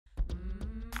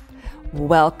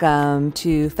Welcome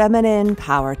to Feminine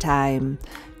Power Time.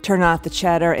 Turn off the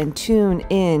chatter and tune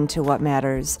in to what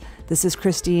matters. This is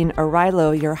Christine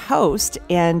O'Reilly, your host,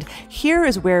 and here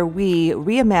is where we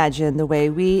reimagine the way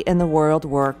we in the world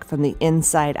work from the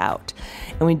inside out.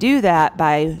 And we do that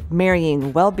by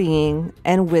marrying well-being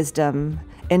and wisdom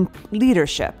and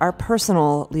leadership, our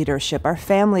personal leadership, our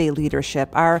family leadership,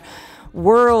 our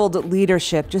world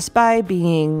leadership, just by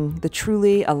being the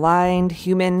truly aligned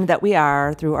human that we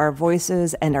are through our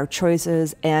voices and our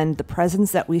choices and the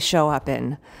presence that we show up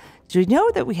in. Do you know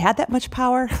that we had that much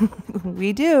power?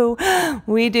 We do.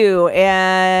 We do.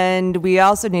 And we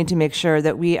also need to make sure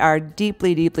that we are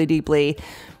deeply, deeply, deeply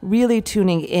really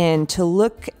tuning in to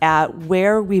look at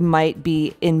where we might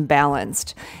be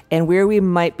imbalanced and where we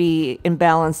might be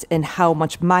imbalanced in how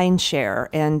much mindshare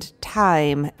and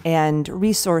time and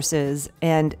resources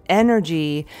and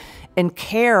energy and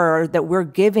care that we're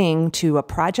giving to a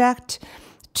project,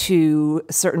 to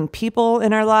certain people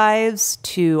in our lives,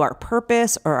 to our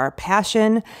purpose or our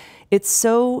passion. It's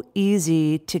so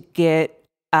easy to get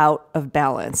out of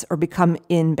balance or become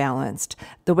imbalanced.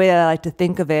 The way I like to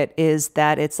think of it is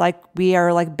that it's like we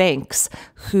are like banks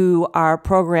who are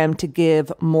programmed to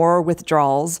give more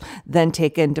withdrawals than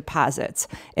take in deposits.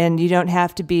 And you don't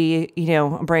have to be,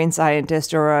 a brain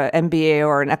scientist or an MBA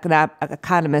or an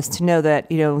economist to know that,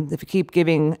 if you keep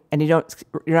giving and you're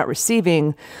not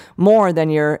receiving more than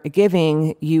you're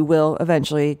giving, you will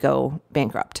eventually go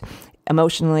bankrupt,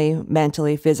 emotionally,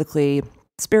 mentally, physically,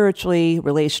 spiritually,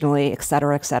 relationally, et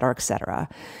cetera, et cetera, et cetera.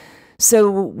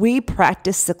 So we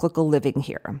practice cyclical living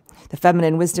here, the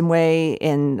feminine wisdom way,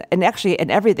 and actually in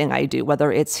everything I do,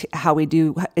 whether it's how we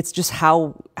do, it's just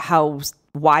how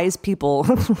wise people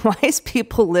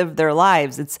live their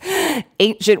lives. It's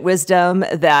ancient wisdom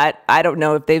that I don't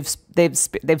know if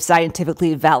they've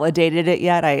scientifically validated it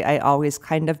yet. I always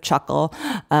kind of chuckle.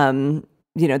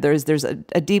 There's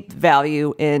a deep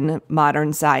value in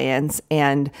modern science,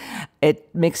 and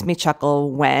it makes me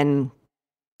chuckle when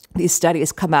these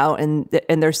studies come out and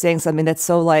they're saying something that's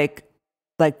so like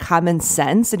common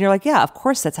sense, and you're like, yeah, of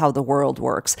course that's how the world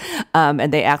works.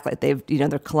 And they act like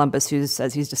they're Columbus who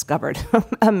says he's discovered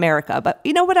America, but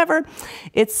whatever.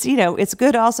 It's it's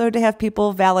good also to have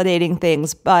people validating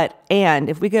things, and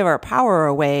if we give our power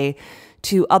away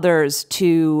to others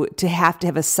to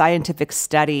have a scientific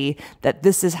study that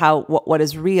this is what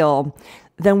is real,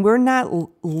 then we're not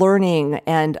learning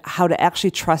and how to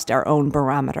actually trust our own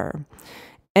barometer.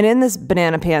 And in this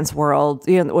banana pants world,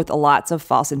 with lots of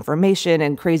false information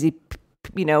and crazy,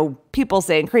 people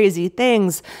saying crazy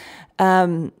things,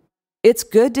 it's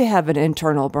good to have an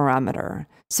internal barometer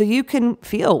so you can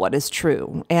feel what is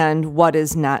true and what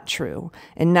is not true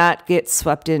and not get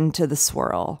swept into the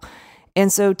swirl. And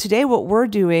so today what we're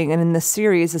doing, and in this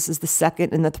series, this is the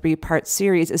second in the 3-part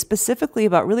series, is specifically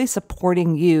about really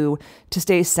supporting you to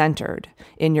stay centered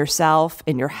in yourself,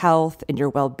 in your health, in your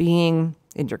well-being,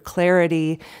 in your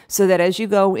clarity, so that as you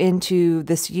go into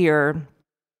this year,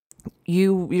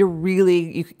 you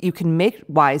can make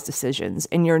wise decisions,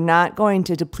 and you're not going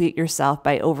to deplete yourself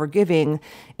by overgiving.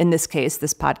 In this case,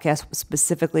 this podcast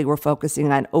specifically, we're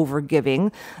focusing on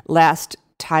overgiving. Last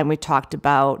time we talked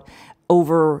about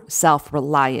over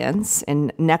self-reliance,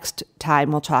 and next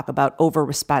time we'll talk about over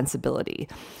responsibility.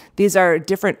 These are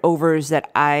different overs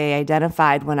that I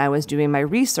identified when I was doing my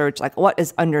research, like what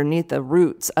is underneath the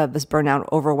roots of this burnout,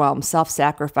 overwhelm,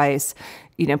 self-sacrifice,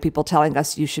 people telling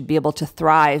us you should be able to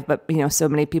thrive, but so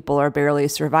many people are barely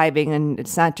surviving. And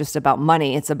it's not just about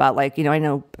money. It's about I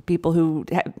know people who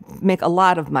make a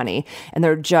lot of money and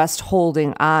they're just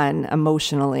holding on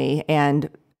emotionally and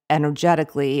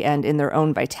energetically and in their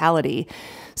own vitality.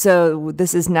 So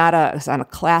this is not it's not a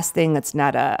class thing. It's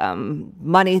not a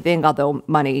money thing, although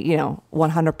money,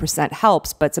 100%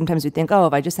 helps. But sometimes we think,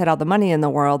 if I just had all the money in the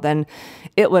world, then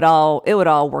it would all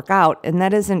work out. And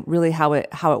that isn't really how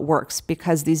it works,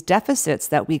 because these deficits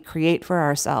that we create for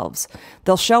ourselves,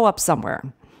 they'll show up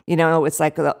somewhere. It's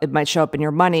like it might show up in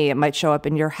your money, it might show up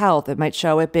in your health, it might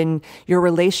show up in your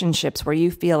relationships where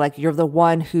you feel like you're the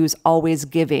one who's always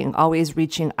giving, always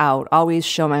reaching out, always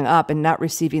showing up and not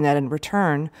receiving that in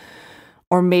return.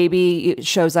 Or maybe it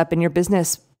shows up in your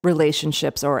business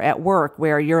relationships or at work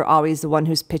where you're always the one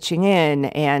who's pitching in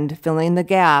and filling the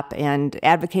gap and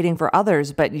advocating for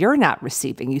others, but you're not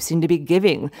receiving. You seem to be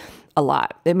giving a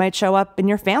lot. It might show up in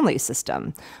your family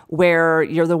system where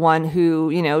you're the one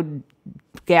who,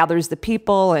 gathers the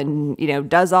people and,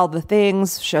 does all the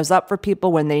things, shows up for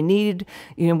people when they need,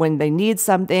 when they need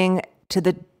something, to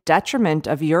the detriment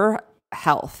of your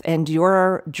health and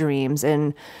your dreams.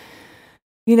 And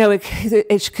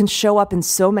it can show up in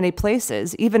so many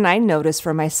places. Even I notice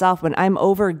for myself when I'm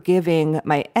over giving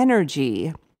my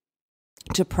energy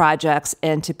to projects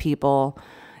and to people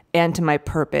and to my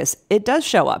purpose, it does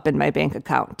show up in my bank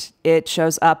account. It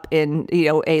shows up in,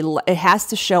 it has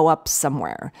to show up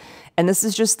somewhere. And this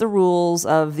is just the rules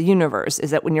of the universe,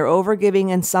 is that when you're over giving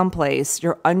in some place,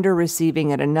 you're under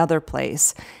receiving at another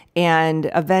place. And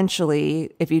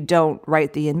eventually, if you don't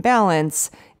right the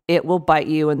imbalance, it will bite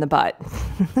you in the butt.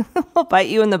 It will bite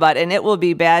you in the butt, and it will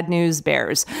be bad news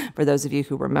bears. For those of you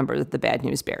who remember the bad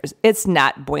news bears, it's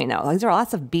not bueno. There are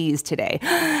lots of B's today.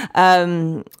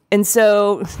 And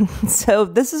so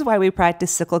this is why we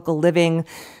practice cyclical living,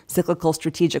 cyclical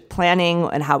strategic planning,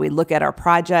 and how we look at our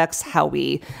projects, how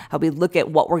we look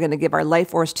at what we're going to give our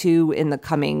life force to in the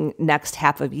coming next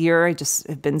half of year. I just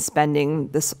have been spending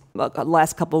this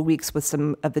last couple of weeks with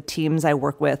some of the teams I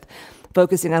work with,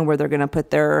 focusing on where they're going to put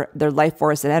their life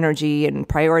force and energy, and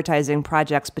prioritizing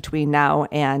projects between now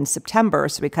and September.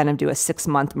 So we kind of do a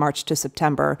 6-month March to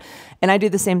September. And I do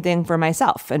the same thing for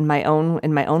myself in my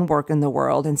own work in the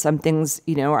world. And some things,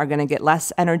 are going to get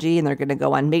less energy and they're going to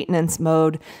go on maintenance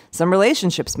mode. Some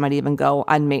relationships might even go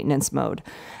on maintenance mode.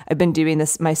 I've been doing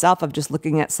this myself of just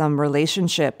looking at some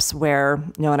relationships where,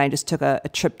 and I just took a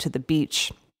trip to the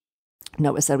beach.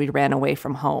 Noah said we ran away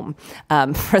from home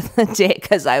for the day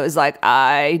because I was like,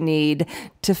 I need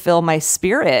to fill my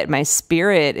spirit. My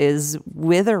spirit is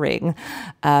withering.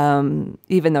 Even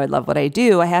though I love what I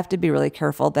do, I have to be really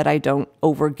careful that I don't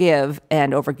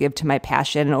overgive to my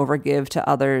passion and overgive to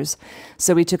others.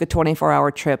 So we took a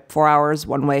 24-hour trip, 4 hours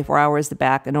one way, 4 hours the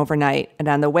back, and overnight. And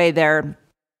on the way there,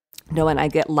 Noah and I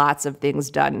get lots of things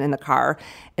done in the car.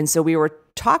 And so we were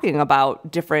talking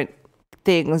about different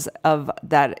things have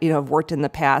worked in the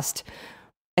past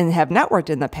and have not worked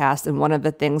in the past. And one of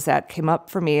the things that came up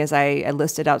for me is I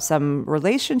listed out some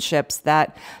relationships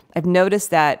that I've noticed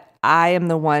that I am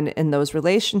the one in those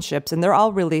relationships, and they're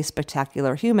all really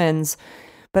spectacular humans,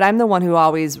 but I'm the one who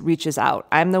always reaches out.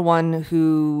 I'm the one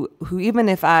who even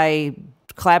if I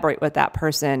collaborate with that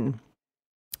person,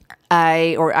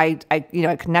 I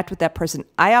connect with that person,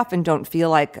 I often don't feel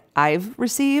like I've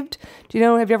received. Have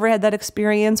you ever had that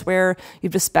experience where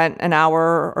you've just spent an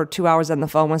hour or 2 hours on the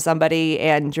phone with somebody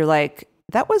and you're like,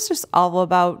 that was just all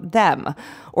about them?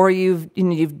 Or you've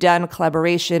done a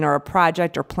collaboration or a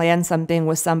project or planned something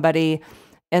with somebody,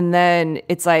 and then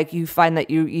it's like you find that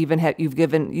you've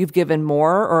given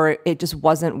more, or it just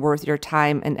wasn't worth your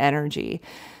time and energy.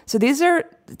 So these are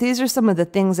some of the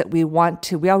things that we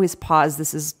always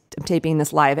pause. I'm taping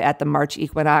this live at the March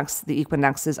Equinox. The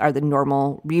equinoxes are the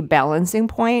normal rebalancing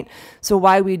point. So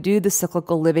why we do the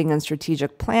cyclical living and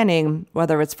strategic planning,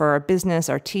 whether it's for our business,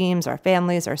 our teams, our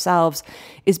families, ourselves,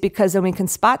 is because then we can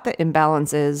spot the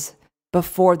imbalances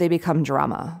before they become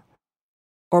drama,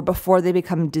 or before they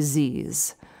become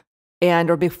disease,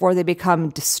 or before they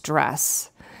become distress.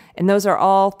 And those are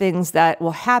all things that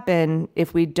will happen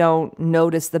if we don't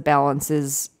notice the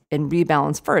balances and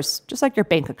rebalance first, just like your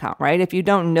bank account, right? If you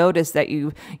don't notice that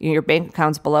your bank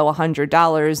account's below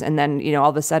 $100, and then all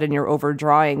of a sudden you're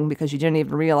overdrawing because you didn't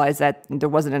even realize that there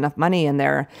wasn't enough money in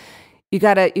there, you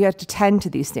have to tend to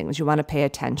these things. You want to pay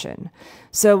attention.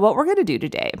 So what we're going to do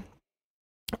today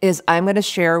is I'm going to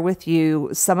share with you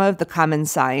some of the common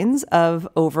signs of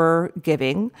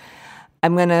overgiving.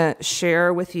 I'm going to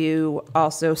share with you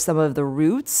also some of the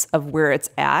roots of where it's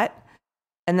at.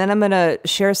 And then I'm going to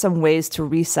share some ways to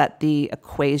reset the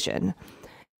equation.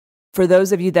 For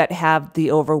those of you that have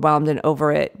the Overwhelmed and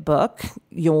Over It book,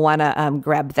 you'll want to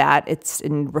grab that.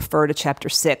 Refer to chapter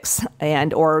 6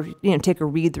 or take a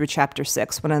read through chapter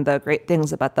 6. One of the great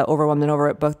things about the Overwhelmed and Over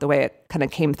It book, the way it kind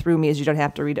of came through me, is you don't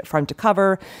have to read it front to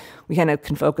cover. We kind of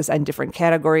can focus on different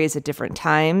categories at different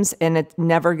times, and it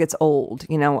never gets old.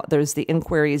 There's the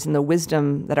inquiries and the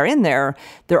wisdom that are in there.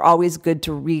 They're always good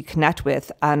to reconnect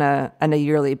with on a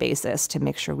yearly basis to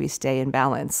make sure we stay in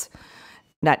balance.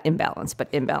 Not imbalance, but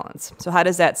imbalance. So how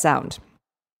does that sound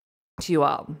to you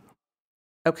all?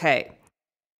 Okay.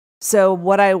 So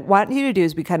what I want you to do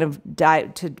is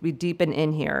we deepen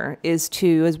in here is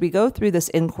as we go through this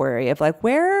inquiry of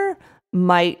where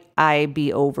might I be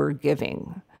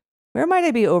overgiving? Where might I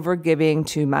be overgiving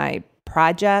to my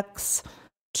projects,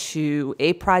 to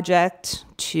a project,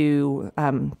 to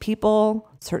people,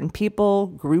 certain people,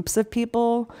 groups of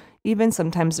people, even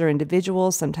sometimes they're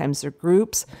individuals, sometimes they're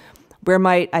groups. Where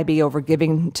might I be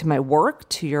overgiving to my work,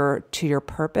 to your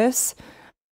purpose?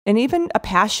 And even a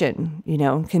passion,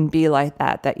 can be like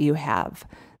that you have.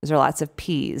 There are lots of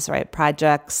P's, right?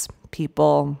 Projects,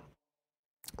 people,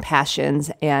 passions,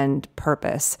 and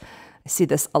purpose. I see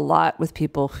this a lot with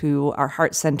people who are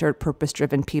heart-centered,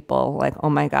 purpose-driven people. Like, oh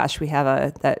my gosh, we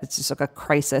have it's just like a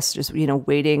crisis, just,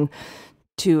 waiting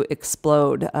to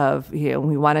explode of, we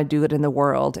want to do it in the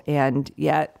world. And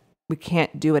yet we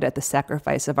can't do it at the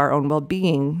sacrifice of our own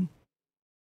well-being,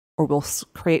 or we'll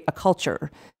create a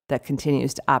culture that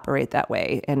continues to operate that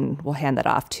way. And we'll hand that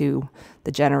off to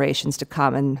the generations to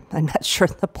come. And I'm not sure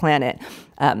the planet,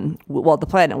 the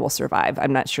planet will survive.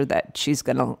 I'm not sure that she's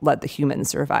going to let the humans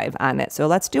survive on it. So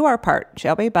let's do our part,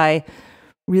 shall we? By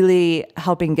really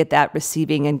helping get that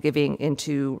receiving and giving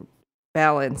into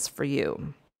balance for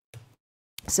you.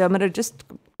 So I'm going to just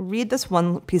read this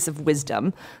one piece of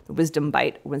wisdom, the wisdom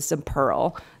bite, wisdom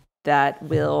pearl, that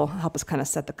will help us kind of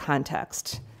set the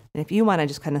context. And if you want to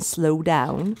just kind of slow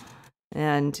down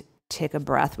and take a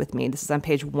breath with me, this is on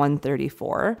page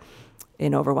 134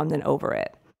 in Overwhelmed and Over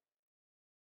It.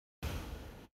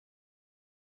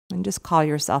 And just call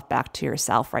yourself back to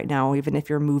yourself right now, even if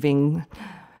you're moving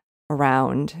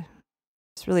around.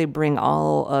 Just really bring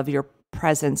all of your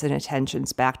presence and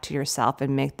attentions back to yourself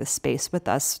and make the space with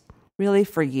us really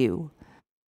for you.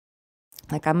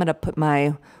 Like, I'm going to put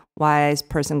my wise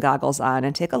person goggles on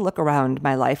and take a look around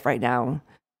my life right now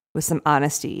with some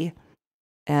honesty,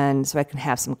 and so I can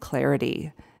have some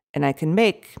clarity, and I can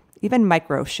make even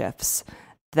micro shifts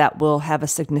that will have a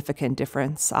significant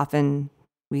difference. Often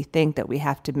we think that we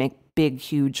have to make big,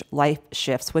 huge life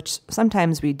shifts, which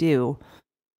sometimes we do,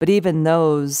 but even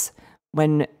those,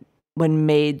 when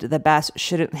made the best,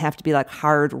 shouldn't have to be like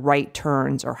hard right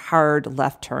turns or hard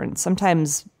left turns.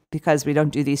 Sometimes because we don't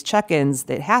do these check-ins,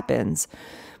 it happens,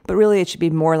 but really it should be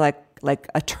more like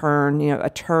a turn,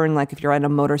 like if you're on a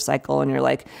motorcycle and you're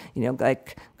like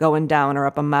going down or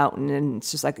up a mountain, and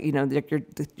it's just like,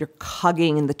 you're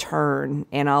hugging in the turn,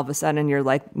 and all of a sudden you're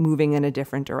like moving in a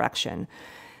different direction.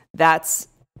 That's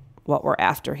what we're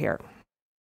after here.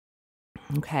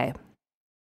 Okay.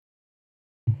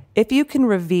 If you can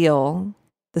reveal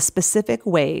the specific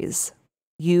ways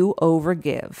you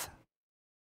overgive,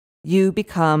 you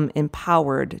become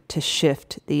empowered to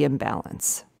shift the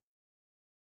imbalance.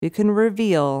 You can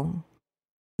reveal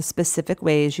the specific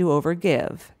ways you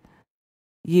overgive,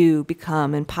 you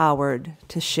become empowered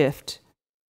to shift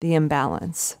the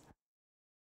imbalance.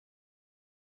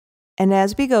 And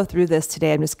as we go through this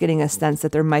today, I'm just getting a sense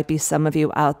that there might be some of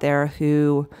you out there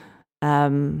who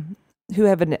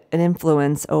have an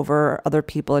influence over other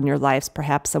people in your lives,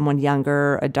 perhaps someone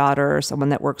younger, a daughter, someone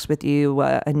that works with you,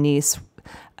 a niece,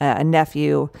 a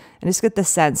nephew. And just get the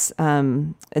sense,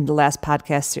 in the last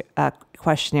podcast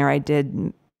questionnaire I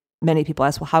did, many people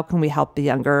asked, well, how can we help the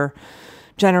younger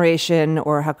generation,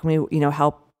 or how can we,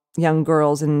 help young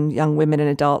girls and young women and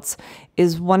adults?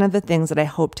 Is one of the things that I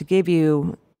hope to give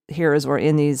you here as we're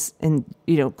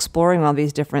exploring all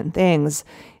these different things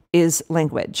is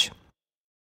language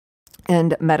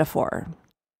and metaphor.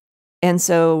 And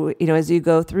so, as you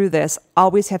go through this,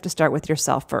 always have to start with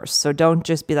yourself first. So don't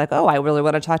just be like, oh, I really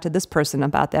want to talk to this person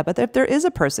about that. But if there is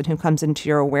a person who comes into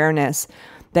your awareness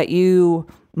that you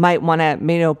might want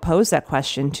to, pose that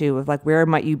question to, of like, where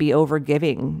might you be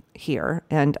overgiving here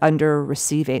and under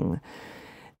receiving?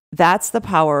 That's the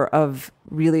power of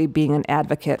really being an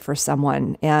advocate for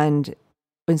someone. And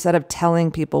instead of telling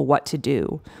people what to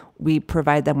do, we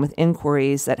provide them with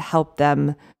inquiries that help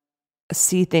them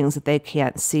see things that they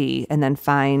can't see, and then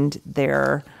find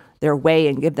their way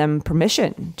and give them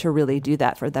permission to really do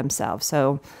that for themselves.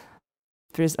 So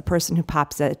if there's a person who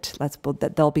pops it,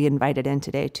 they'll be invited in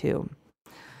today too.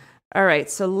 All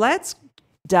right, so let's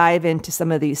dive into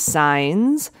some of these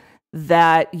signs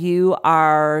that you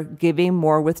are giving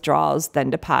more withdrawals than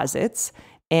deposits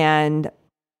and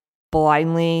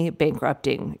blindly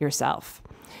bankrupting yourself.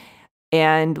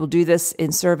 And we'll do this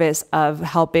in service of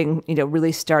helping,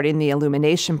 really starting the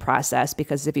illumination process,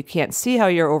 because if you can't see how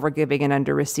you're overgiving and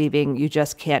under receiving, you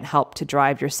just can't help to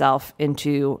drive yourself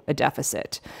into a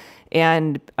deficit.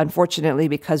 And unfortunately,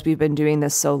 because we've been doing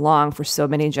this so long, for so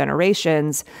many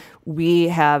generations, we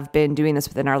have been doing this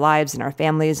within our lives and our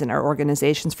families and our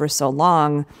organizations for so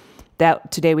long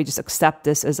that today we just accept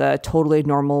this as a totally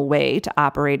normal way to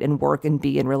operate and work and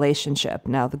be in relationship.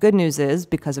 Now, the good news is,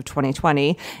 because of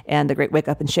 2020 and the great wake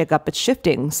up and shake up, it's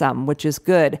shifting some, which is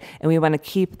good. And we want to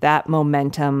keep that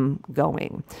momentum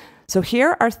going. So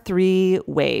here are 3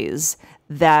 ways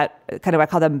that I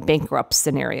call them bankrupt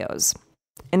scenarios.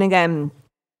 And again,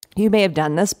 you may have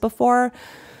done this before,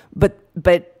 but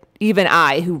even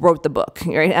I, who wrote the book,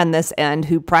 right, on this end,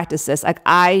 who practiced this,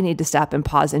 I need to stop and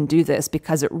pause and do this,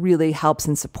 because it really helps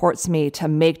and supports me to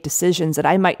make decisions that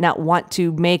I might not want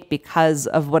to make because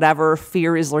of whatever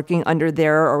fear is lurking under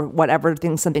there, or whatever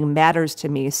something matters to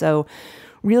me. So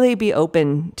really be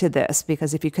open to this,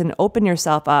 because if you can open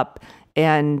yourself up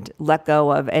and let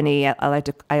go of any,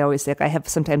 I always think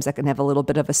sometimes I can have a little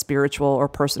bit of a spiritual or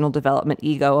personal development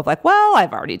ego of like, well,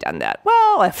 I've already done that.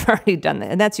 Well, I've already done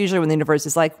that. And that's usually when the universe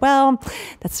is like, well,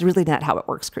 that's really not how it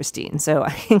works, Christine. So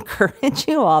I encourage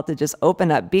you all to just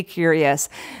open up, be curious,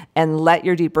 and let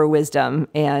your deeper wisdom.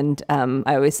 And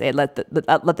I always say, let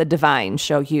the divine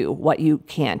show you what you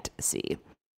can't see.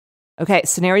 Okay,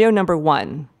 scenario number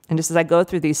 1. And just as I go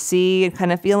through these, see and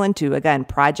kind of feel into, again,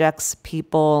 projects,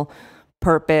 people,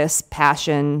 purpose,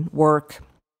 passion, work.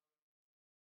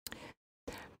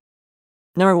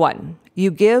 Number 1, you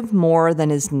give more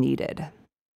than is needed.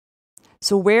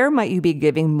 So where might you be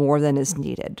giving more than is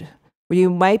needed? Well, you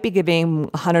might be giving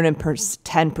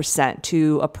 110%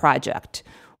 to a project,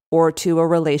 or to a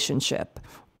relationship,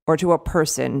 or to a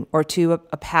person, or to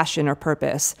a passion or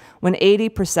purpose, when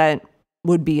 80%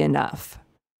 would be enough.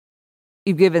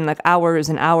 You've given like hours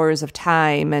and hours of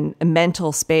time and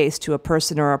mental space to a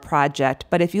person or a project.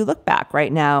 But if you look back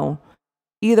right now,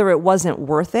 either it wasn't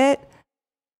worth it,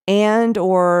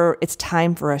 or it's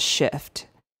time for a shift.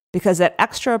 Because that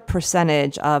extra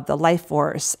percentage of the life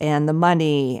force and the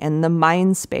money and the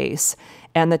mind space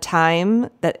and the time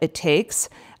that it takes,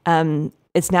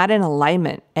 it's not in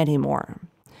alignment anymore.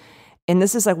 And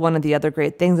this is like one of the other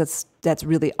great things that's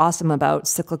really awesome about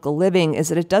cyclical living, is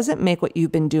that it doesn't make what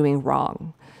you've been doing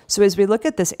wrong. So as we look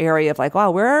at this area of like, wow,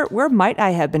 where might I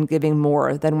have been giving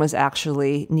more than was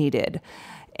actually needed?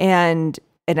 And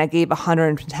I gave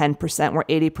 110%, where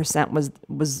 80%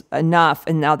 was enough.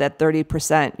 And now that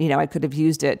 30%, I could have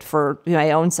used it for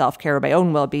my own self-care, my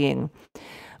own well-being.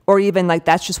 Or even like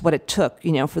that's just what it took,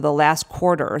 for the last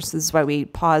quarter. So this is why we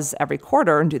pause every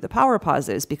quarter and do the power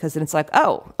pauses, because then it's like,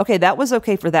 oh, okay, that was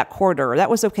okay for that quarter, or that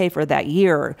was okay for that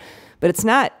year, but it's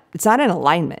not in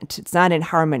alignment. It's not in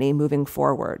harmony moving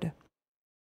forward.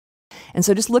 And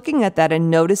so just looking at that and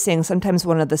noticing, sometimes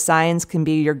one of the signs can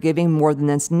be you're giving more than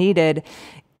is needed,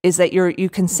 is that you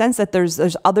can sense that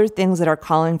there's other things that are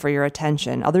calling for your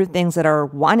attention, other things that are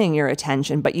wanting your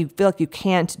attention, but you feel like you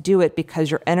can't do it because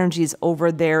your energy is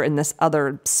over there in this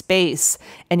other space,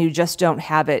 and you just don't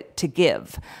have it to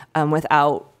give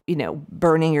without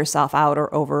burning yourself out or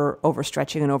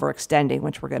overstretching and overextending,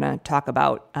 which we're going to talk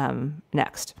about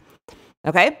next.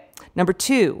 Okay, number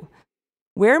 2,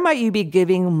 where might you be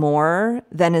giving more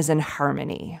than is in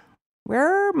harmony?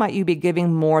 Where might you be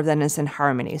giving more than is in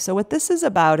harmony? So what this is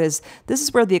about is, this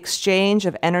is where the exchange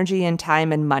of energy and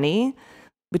time and money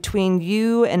between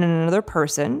you and another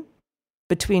person,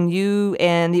 between you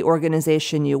and the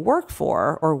organization you work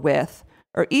for or with,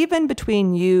 or even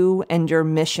between you and your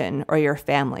mission or your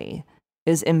family,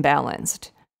 is imbalanced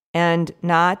and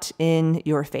not in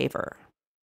your favor.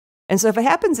 And so if it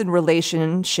happens in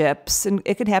relationships, and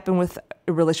it can happen with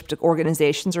a relationship to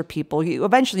organizations or people,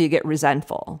 eventually you get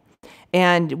resentful.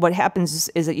 And what happens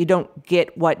is that you don't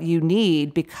get what you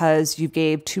need because you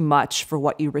gave too much for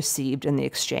what you received in the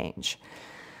exchange.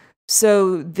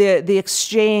 So the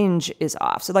exchange is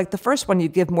off. So like the first one, you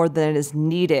give more than is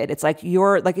needed. It's like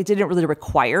it didn't really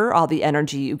require all the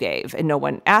energy you gave, and no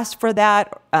one asked for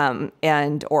that.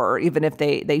 Or even if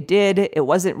they did, it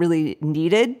wasn't really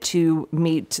needed to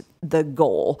meet the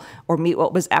goal or meet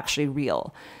what was actually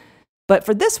real. But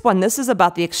for this one, this is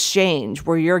about the exchange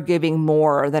where you're giving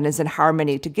more than is in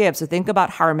harmony to give. So think about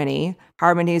harmony.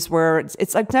 Harmony is where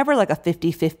it's like never like a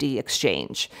 50-50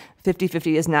 exchange.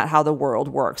 50-50 is not how the world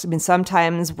works. I mean,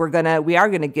 sometimes we are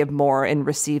gonna give more and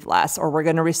receive less, or we're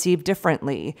gonna receive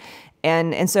differently.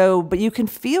 And so, but you can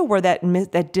feel where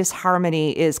that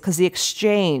disharmony is, because the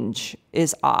exchange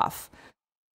is off.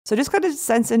 So just kind of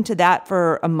sense into that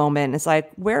for a moment. It's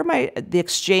like, where might the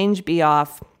exchange be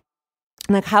off?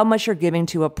 Like how much you're giving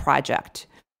to a project.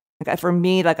 Like for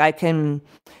me, like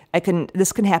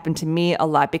this can happen to me a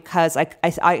lot, because I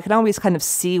can always kind of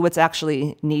see what's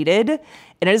actually needed.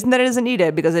 And it isn't that it isn't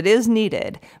needed, because it is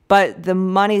needed. But the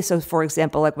money, so for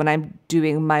example, like when I'm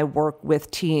doing my work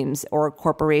with teams or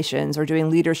corporations or doing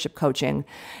leadership coaching,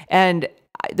 and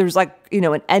there's like,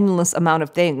 an endless amount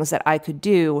of things that I could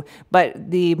do,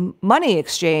 but the money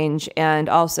exchange, and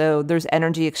also there's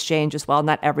energy exchange as well.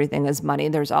 Not everything is money.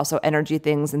 There's also energy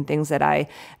things and things that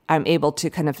I'm able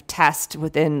to kind of test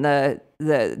within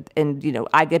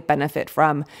I get benefit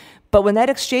from. But when that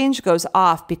exchange goes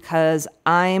off because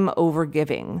I'm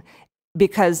overgiving,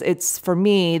 because it's, for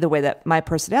me, the way that my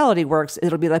personality works,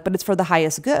 it'll be like, but it's for the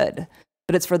highest good.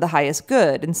 but it's for the highest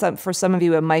good. And for some of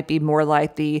you, it might be more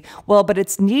like but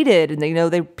it's needed,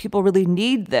 and people really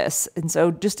need this. And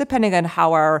so just depending on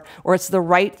or it's the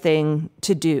right thing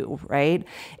to do, right?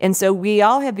 And so we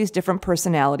all have these different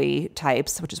personality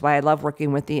types, which is why I love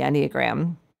working with the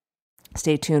Enneagram.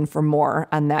 Stay tuned for more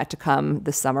on that to come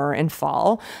this summer and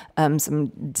fall. Some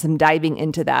diving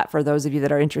into that for those of you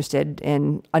that are interested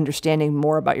in understanding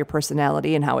more about your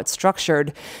personality and how it's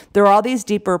structured. There are all these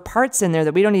deeper parts in there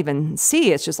that we don't even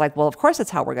see. It's just like, well, of course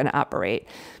that's how we're going to operate.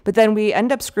 But then we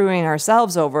end up screwing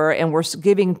ourselves over, and we're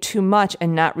giving too much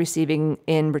and not receiving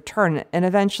in return. And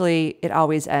eventually it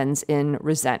always ends in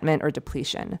resentment or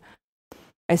depletion.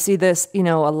 I see this, a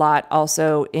lot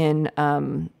also in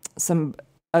some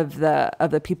of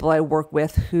the people I work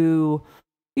with who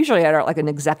usually are like an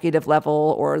executive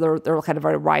level, or they're kind of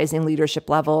a rising leadership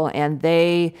level, and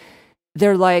they're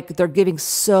giving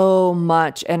so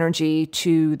much energy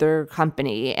to their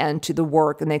company and to the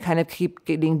work, and they kind of keep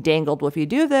getting dangled. Well, if you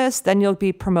do this, then you'll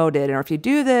be promoted, or if you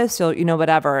do this, you'll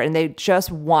whatever, and they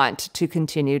just want to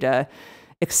continue to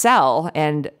excel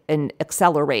and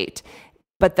accelerate.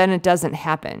 But then it doesn't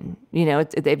happen.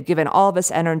 They've given all of this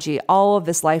energy, all of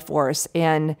this life force,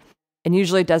 and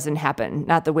usually it doesn't happen.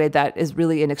 Not the way that is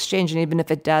really in exchange. And even if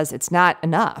it does, it's not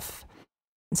enough.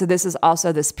 And so this is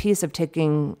also this piece of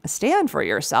taking a stand for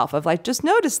yourself, of like, just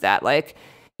notice that, like,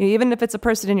 even if it's a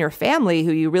person in your family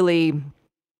who you really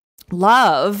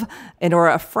love or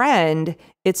a friend,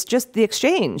 it's just the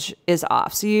exchange is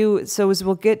off. So as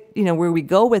we'll get, where we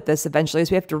go with this eventually is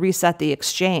we have to reset the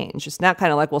exchange. It's not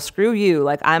kind of like, well, screw you,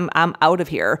 like I'm out of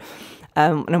here.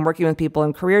 When I'm working with people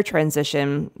in career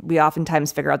transition, we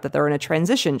oftentimes figure out that they're in a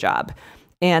transition job.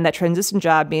 And that transition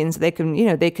job means they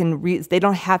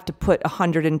don't have to put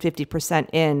 150%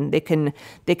 in.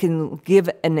 They can give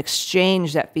an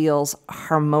exchange that feels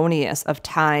harmonious of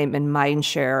time and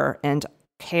mindshare and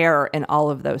care and all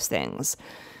of those things.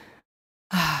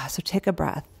 So take a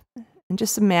breath and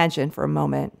just imagine for a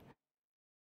moment,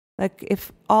 like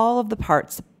if all of the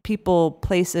parts, people,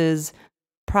 places,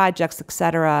 projects,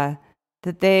 etc.,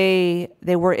 that they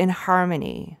were in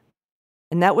harmony.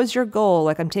 And that was your goal.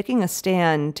 Like, I'm taking a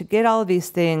stand to get all of these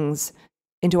things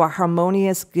into a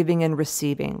harmonious giving and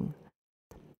receiving.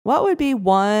 What would be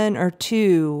one or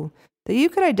two that you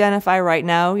could identify right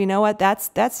now? You know what?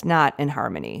 That's not in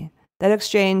harmony. That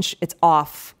exchange, it's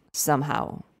off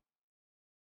somehow.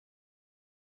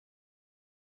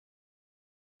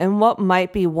 And what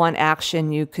might be one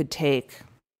action you could take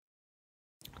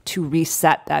to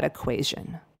reset that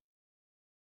equation?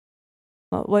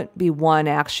 What would be one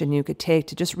action you could take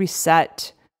to just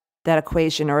reset that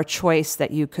equation, or a choice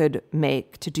that you could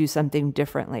make to do something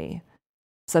differently?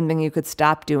 Something you could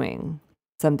stop doing,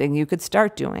 something you could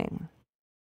start doing,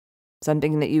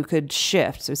 something that you could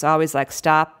shift. So it's always like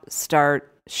stop,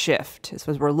 start, shift.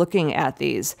 So as we're looking at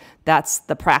these, that's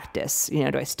the practice.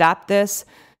 Do I stop this?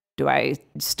 Do I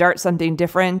start something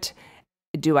different?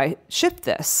 Do I shift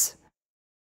this?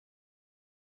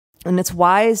 And it's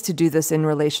wise to do this in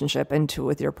relationship and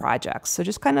with your projects. So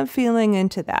just kind of feeling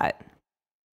into that.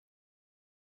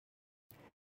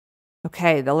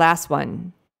 Okay, the last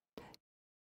one.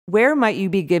 Where might you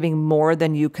be giving more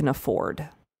than you can afford?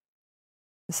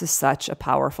 This is such a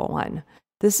powerful one.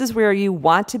 This is where you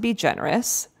want to be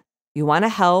generous, you want to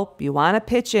help, you want to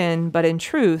pitch in, but in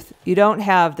truth, you don't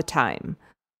have the time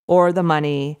or the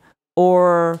money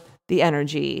or the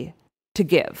energy to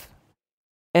give.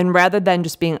 And rather than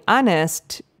just being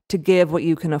honest to give what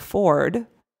you can afford,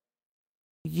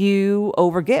 you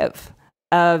overgive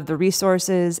of the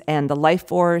resources and the life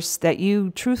force that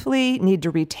you truthfully need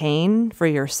to retain for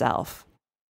yourself.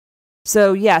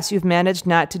 So yes, you've managed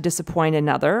not to disappoint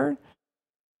another,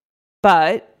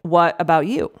 but what about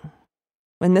you?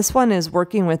 When this one is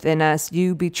working within us,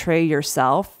 you betray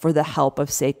yourself for the help of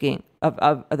the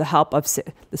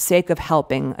sake of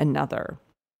helping another.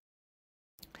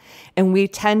 And we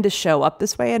tend to show up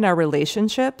this way in our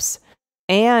relationships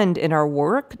and in our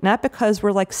work, not because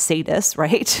we're like sadists,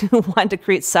 right? Who want to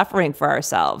create suffering for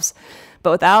ourselves,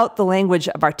 but without the language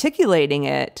of articulating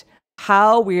it,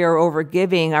 how we are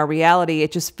overgiving our reality,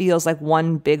 it just feels like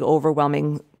one big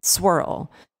overwhelming swirl.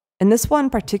 And this one,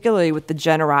 particularly with the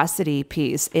generosity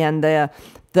piece and the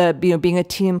being a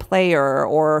team player,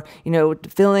 or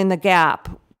filling the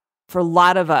gap. For a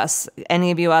lot of us,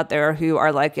 any of you out there who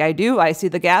are like, I see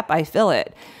the gap, I fill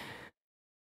it.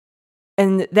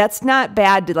 And that's not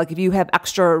bad to, like, if you have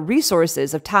extra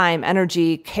resources of time,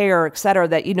 energy, care, etc.,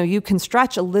 that you can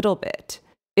stretch a little bit.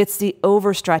 It's the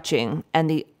overstretching and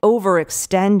the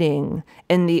overextending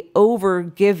and the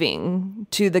overgiving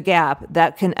to the gap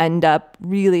that can end up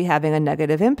really having a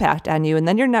negative impact on you. And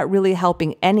then you're not really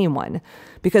helping anyone,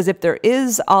 because if there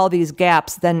is all these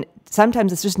gaps, then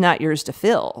sometimes it's just not yours to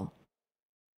fill.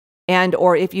 And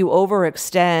or if you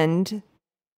overextend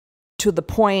to the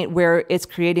point where it's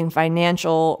creating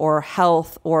financial or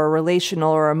health or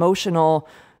relational or emotional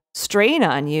strain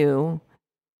on you,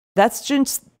 that's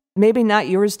just maybe not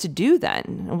yours to do then.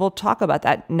 And we'll talk about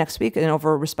that next week in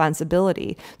over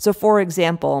responsibility. So for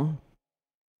example,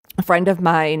 a friend of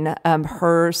mine,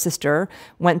 her sister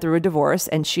went through a divorce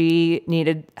and she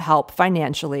needed help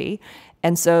financially.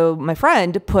 And so my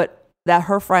friend put that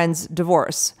her friend's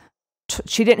divorce,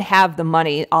 she didn't have the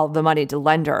money, all the money to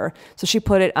lend her. So she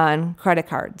put it on credit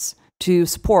cards to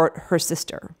support her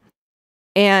sister.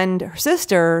 And her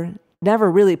sister never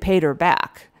really paid her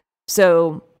back.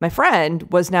 So my friend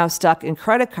was now stuck in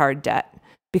credit card debt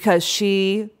because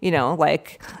she,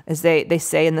 like as they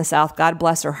say in the South, God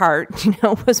bless her heart,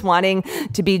 was wanting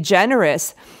to be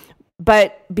generous.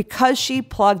 But because she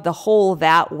plugged the hole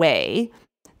that way,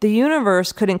 the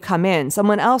universe couldn't come in.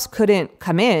 Someone else couldn't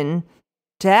come in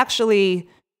to actually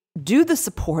do the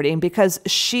supporting because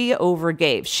she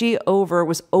overgave. She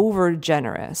was over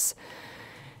generous.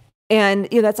 And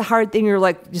that's a hard thing. You're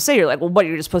like, well, what,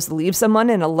 you're just supposed to leave someone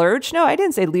in a lurch? No, I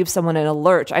didn't say leave someone in a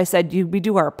lurch. I said we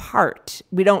do our part.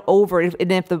 We don't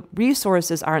and if the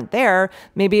resources aren't there,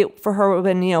 maybe for her it would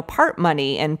have been, part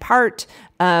money and part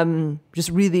just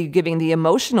really giving the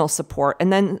emotional support,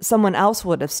 and then someone else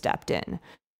would have stepped in.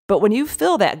 But when you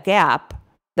fill that gap,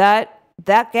 that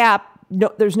gap,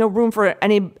 there's no room for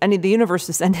any of the universe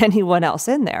to send anyone else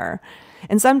in there.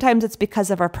 And sometimes it's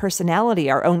because of our personality,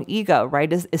 our own ego,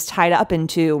 right, is tied up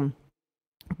into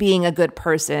being a good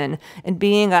person and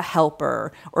being a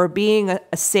helper or being a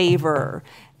saver.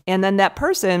 And then that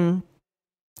person,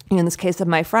 in this case of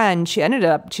my friend, she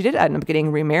did end up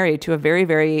getting remarried to a very,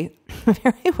 very,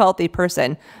 very wealthy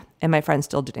person. And my friend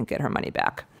still didn't get her money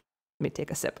back. Let me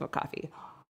take a sip of coffee.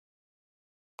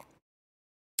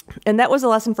 And that was a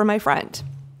lesson for my friend,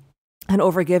 and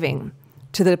overgiving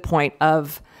to the point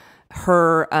of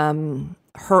her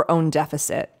own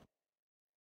deficit.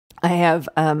 I have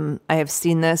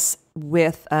seen this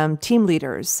with team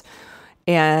leaders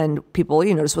and people,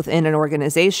 just within an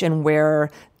organization where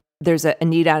there's a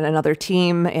need on another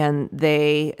team, and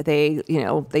they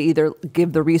either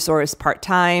give the resource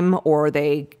part-time or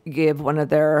they give one of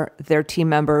their team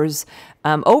members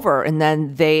over, and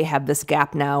then they have this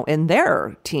gap now in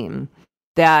their team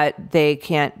that they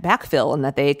can't backfill and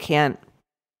that they can't.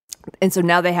 And so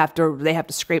now they have to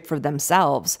scrape for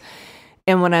themselves.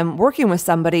 And when I'm working with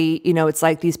somebody, it's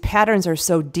like these patterns are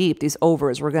so deep, these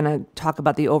overs. We're going to talk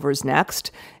about the overs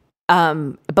next.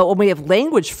 But when we have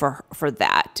language for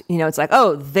that, it's like,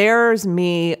 oh, there's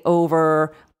me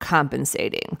over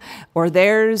compensating, or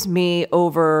there's me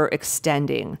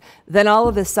overextending. Then all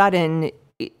of a sudden,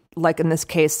 like in this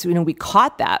case, we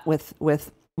caught that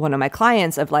with one of my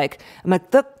clients of like, I'm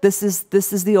like, look, this is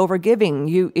the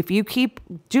overgiving. If you keep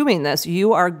doing this,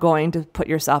 you are going to put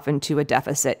yourself into a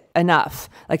deficit enough.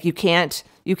 Like you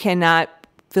cannot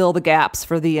fill the gaps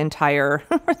for the entire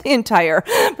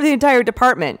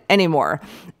department anymore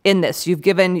in this. You've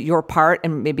given your part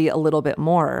and maybe a little bit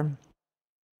more.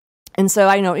 And so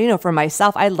I know, for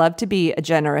myself, I love to be a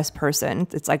generous person.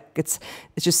 It's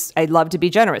just, I love to be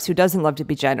generous. Who doesn't love to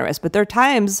be generous? But there are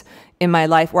times in my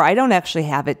life where I don't actually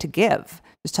have it to give.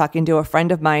 Just talking to a friend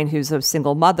of mine who's a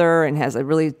single mother and has a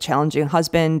really challenging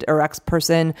husband or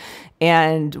ex-person,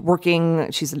 and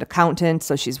she's an accountant.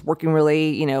 So she's working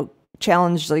really,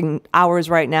 challenging hours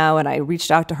right now. And I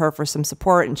reached out to her for some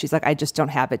support, and she's like, I just don't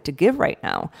have it to give right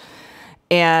now.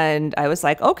 And I was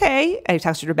like, okay. I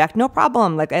texted her back, no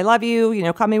problem. Like, I love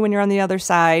you, call me when you're on the other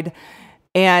side.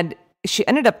 And she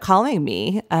ended up calling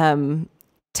me,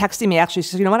 texting me actually. She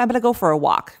said, you know what, I'm going to go for a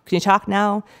walk. Can you talk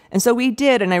now? And so we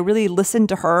did. And I really listened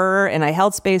to her, and I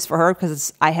held space for her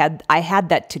because I had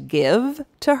that to give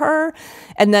to her.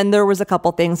 And then there was a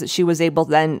couple things that she was able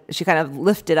to, then she kind of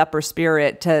lifted up her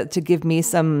spirit to give me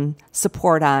some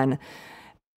support on.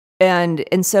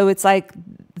 And so it's like,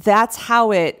 that's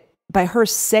how by her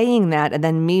saying that, and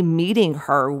then me meeting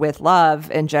her with love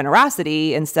and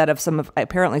generosity, instead of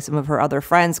apparently some of her other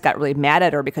friends got really mad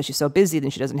at her because she's so busy,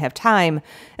 then she doesn't have time.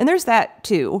 And there's that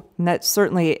too. And that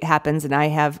certainly happens. And I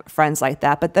have friends like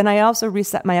that. But then I also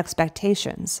reset my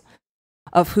expectations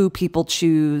of who people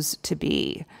choose to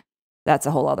be. That's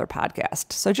a whole other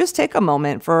podcast. So just take a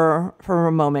moment for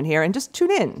a moment here and just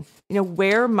tune in.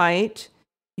 Where might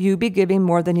you be giving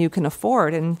more than you can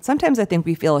afford? And sometimes I think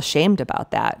we feel ashamed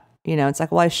about that. It's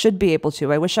like, well, I should be able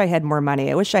to. I wish I had more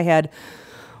money. I wish I had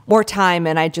more time,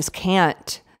 and I just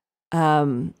can't.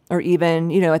 Or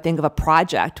even, I think of a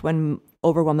project when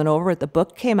Overwhelmed and Over It, the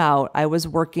book came out, I was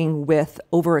working with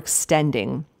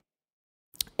overextending.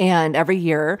 And every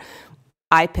year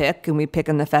we pick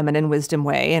in the feminine wisdom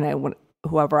way. And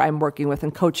whoever I'm working with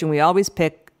in coaching, we always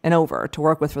pick an over to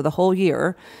work with for the whole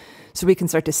year. So we can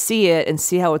start to see it and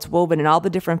see how it's woven in all the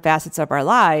different facets of our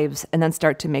lives, and then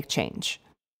start to make change.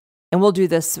 And we'll do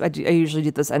this, I usually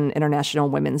do this on International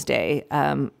Women's Day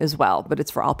as well, but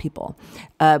it's for all people,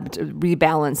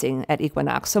 rebalancing at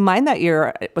Equinox. So mine that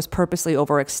year was purposely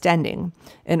overextending.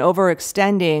 And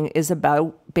overextending is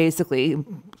about basically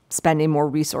spending more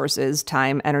resources,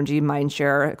 time, energy,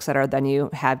 mindshare, et cetera, than you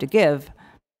have to give.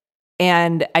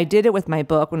 And I did it with my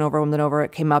book when Overwhelmed and Over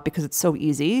It came out because it's so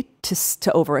easy to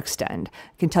overextend.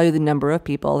 I can tell you the number of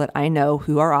people that I know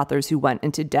who are authors who went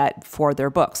into debt for their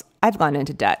books. I've gone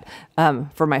into debt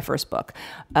for my first book,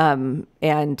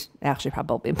 and actually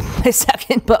probably my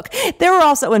second book. There were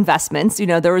also investments.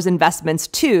 There was investments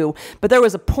too, but there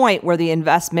was a point where the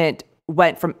investment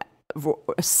went from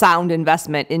sound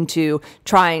investment into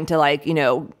trying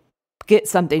to get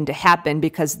something to happen,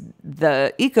 because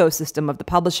the ecosystem of the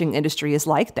publishing industry is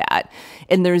like that.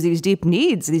 And there's these deep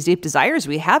needs, these deep desires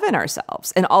we have in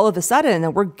ourselves. And all of a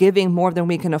sudden we're giving more than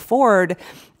we can afford,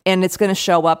 and it's going to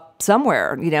show up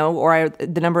somewhere, or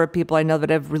the number of people I know that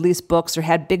have released books or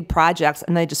had big projects,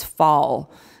 and they just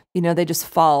fall, they just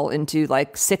fall into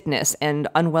like sickness and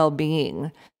unwell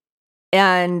being.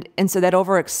 And so that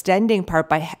overextending part,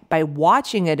 by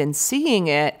watching it and seeing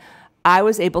it, I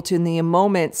was able to, in the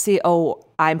moment, see, oh,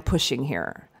 I'm pushing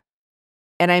here.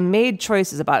 And I made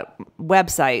choices about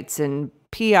websites and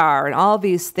PR and all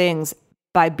these things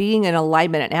by being in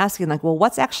alignment and asking, like, well,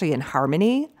 what's actually in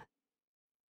harmony?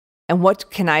 And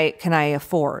what can I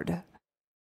afford?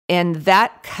 And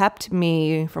that kept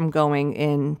me from going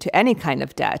into any kind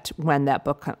of debt when that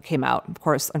book came out. Of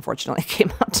course, unfortunately, it came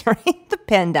out during the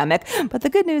pandemic. But the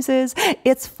good news is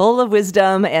it's full of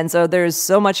wisdom. And so there's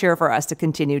so much here for us to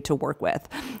continue to work with.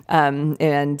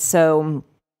 And so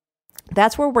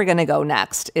that's where we're going to go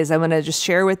next. Is I'm going to just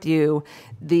share with you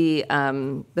the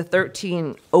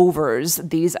 13 overs.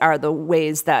 These are the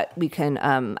ways that we can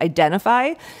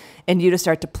identify, and you to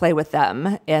start to play with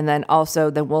them. And then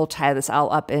we'll tie this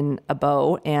all up in a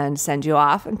bow and send you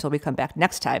off until we come back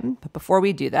next time. But before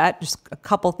we do that, just a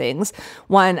couple things.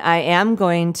 One, I am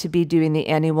going to be doing the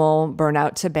annual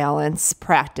Burnout to Balance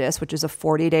practice, which is a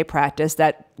 40-day practice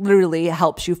that literally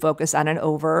helps you focus on an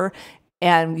over.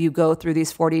 And you go through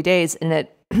these 40 days, and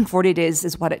 40 days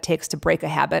is what it takes to break a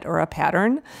habit or a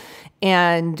pattern.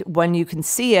 And when you can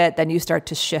see it, then you start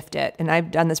to shift it. And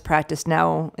I've done this practice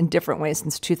now in different ways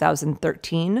since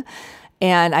 2013.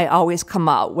 And I always come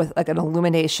out with like an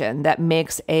illumination that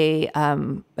makes a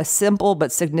simple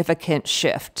but significant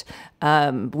shift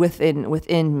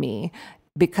within me,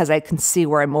 because I can see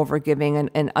where I'm overgiving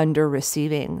and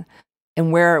under-receiving,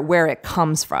 and where it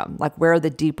comes from, like where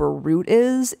the deeper root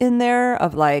is in there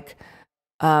of like,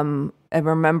 I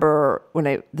remember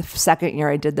the second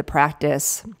year I did the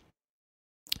practice,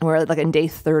 we're like in day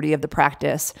 30 of the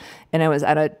practice, and I was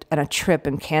on a trip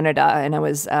in Canada, and I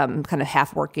was kind of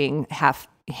half working, half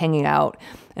hanging out,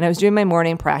 and I was doing my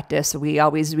morning practice. So we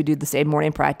do the same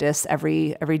morning practice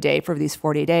every day for these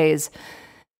 40 days.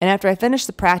 And after I finished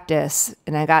the practice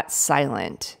and I got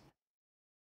silent,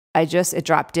 it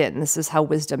dropped in. This is how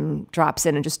wisdom drops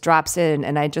in. It just drops in.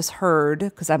 And I just heard,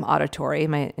 because I'm auditory,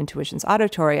 my intuition's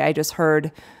auditory, I just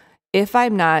heard, if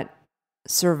I'm not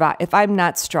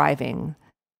striving,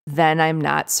 then I'm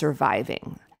not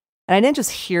surviving. And I didn't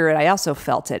just hear it, I also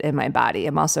felt it in my body.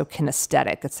 I'm also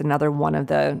kinesthetic. It's another one of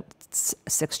the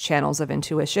 6 channels of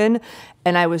intuition.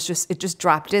 And it just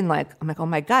dropped in like, I'm like, oh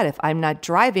my God, if I'm not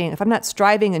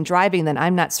striving and driving, then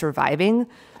I'm not surviving.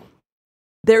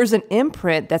 There's an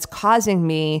imprint that's causing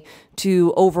me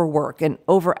to overwork and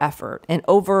overeffort and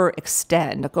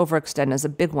overextend. Like overextend is a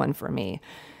big one for me.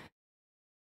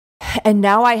 And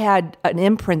now I had an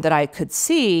imprint that I could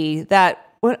see that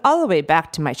went all the way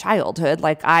back to my childhood.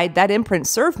 Like that imprint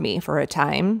served me for a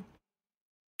time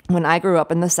when I grew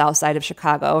up in the south side of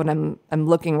Chicago. And I'm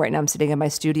looking right now, I'm sitting in my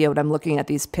studio and I'm looking at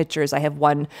these pictures. I have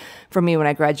one from me when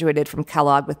I graduated from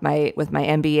Kellogg with my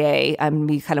MBA. I'm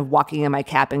me kind of walking in my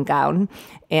cap and gown.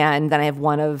 And then I have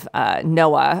one of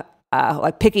Noah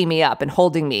like picking me up and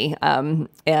holding me.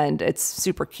 And it's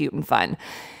super cute and fun.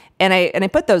 And I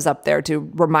put those up there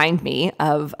to remind me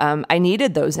of I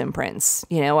needed those imprints.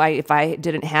 If I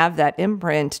didn't have that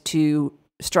imprint to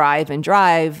strive and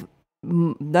drive,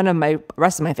 none of my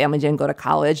rest of my family didn't go to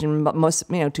college, and most,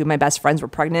 two of my best friends were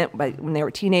pregnant when they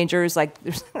were teenagers. Like,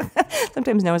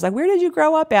 sometimes Noah's like, "Where did you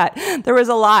grow up at?" There was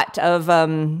a lot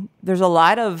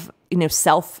of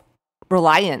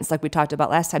self-reliance, like we talked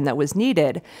about last time, that was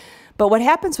needed. But what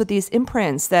happens with these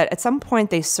imprints, that at some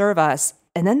point they serve us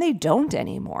and then they don't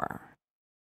anymore.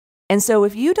 And so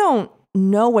if you don't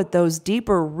know what those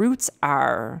deeper roots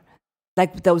are,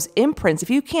 like those imprints, if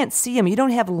you can't see them, you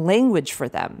don't have language for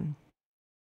them,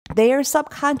 they are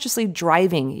subconsciously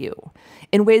driving you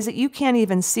in ways that you can't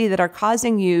even see, that are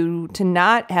causing you to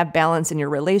not have balance in your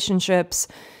relationships,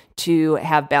 to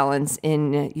have balance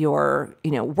in your,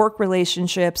 work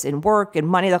relationships, in work and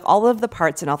money, like all of the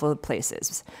parts and all of the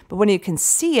places. But when you can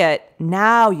see it,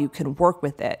 now you can work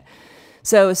with it.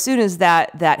 So as soon as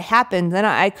that happened, then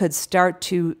I could start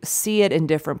to see it in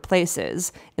different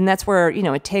places. And that's where,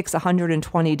 it takes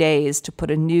 120 days to put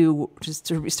just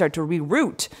to start to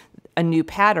reroute a new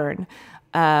pattern.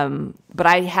 But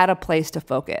I had a place to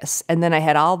focus. And then I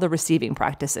had all the receiving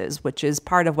practices, which is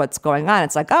part of what's going on.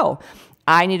 It's like, oh,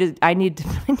 I need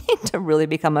to really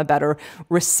become a better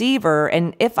receiver.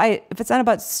 And if it's not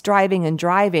about striving and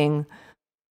driving,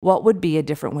 what would be a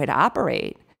different way to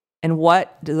operate? And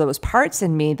what do those parts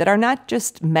in me that are not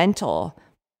just mental,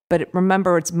 but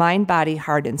remember, it's mind, body,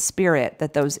 heart, and spirit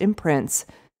that those imprints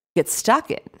get stuck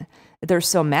in. They're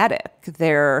somatic.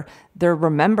 They're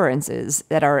remembrances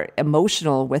that are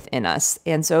emotional within us.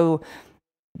 And so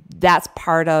that's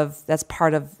part of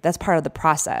the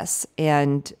process.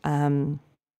 And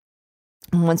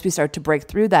once we start to break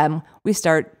through them, we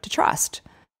start to trust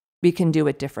we can do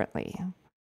it differently.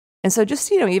 And so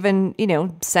just, even,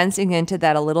 sensing into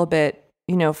that a little bit,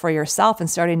 for yourself and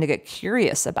starting to get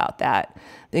curious about that.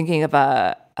 Thinking of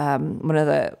a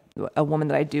woman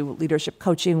that I do leadership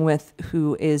coaching with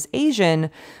who is Asian.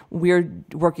 We're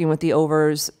working with the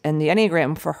overs and the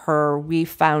Enneagram for her. We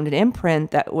found an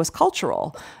imprint that was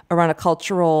cultural, around a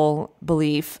cultural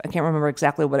belief. I can't remember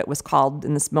exactly what it was called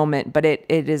in this moment, but it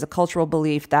is a cultural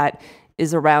belief that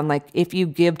is around, like, if you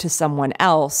give to someone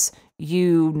else,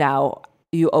 you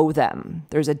owe them.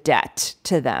 There's a debt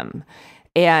to them.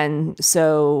 And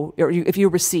so, if you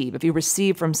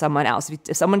receive from someone else,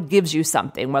 if someone gives you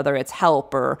something, whether it's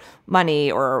help or money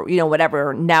or,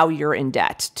 whatever, now you're in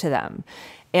debt to them.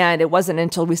 And it wasn't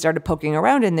until we started poking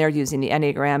around in there using the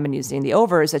Enneagram and using the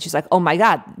overs that she's like, oh my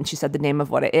God. And she said the name of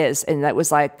what it is. And that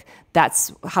was like,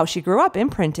 that's how she grew up,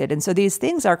 imprinted. And so these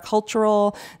things are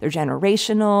cultural, they're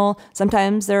generational.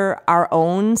 Sometimes they're our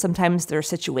own, sometimes they're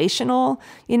situational,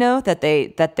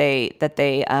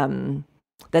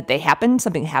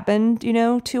 something happened,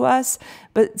 to us.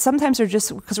 But sometimes they're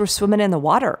just because we're swimming in the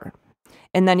water.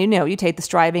 And then, you take the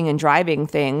striving and driving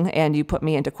thing and you put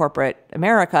me into corporate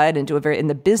America and in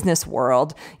the business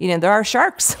world. There are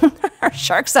sharks. There are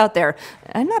sharks out there.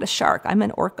 I'm not a shark. I'm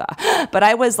an orca. But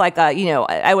I was like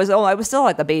I was still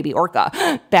like a baby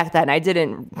orca back then. I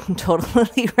didn't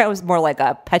totally, I was more like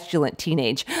a petulant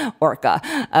teenage orca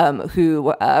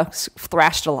who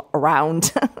thrashed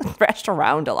around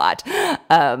a lot.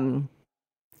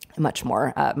 Much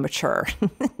more mature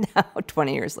now,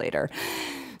 20 years later.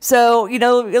 So,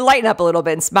 lighten up a little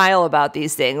bit and smile about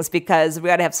these things, because we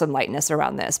got to have some lightness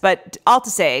around this. But all to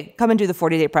say, come and do the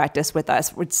 40-day practice with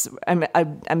us.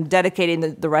 I'm dedicating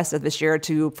the rest of this year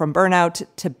from burnout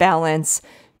to balance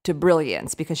to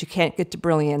brilliance, because you can't get to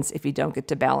brilliance if you don't get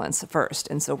to balance first.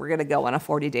 And so we're going to go on a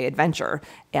 40-day adventure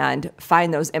and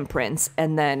find those imprints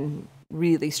and then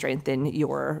really strengthen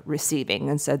your receiving.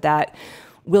 And so that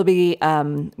will be,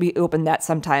 we open that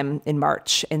sometime in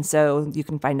March. And so you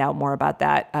can find out more about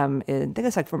that. I think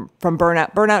it's like from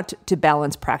burnout to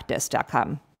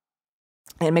balancepractice.com.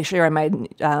 And make sure you're on my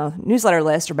newsletter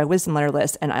list or my wisdom letter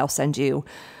list, and I'll send you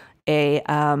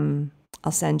an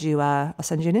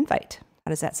invite. How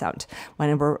does that sound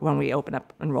when we open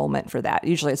up enrollment for that?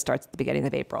 Usually it starts at the beginning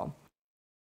of April.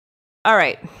 All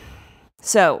right.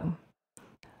 So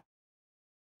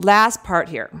last part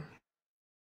here.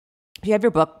 If you have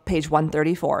your book, page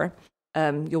 134,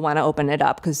 you'll want to open it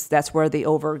up because that's where the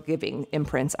overgiving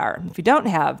imprints are. If you don't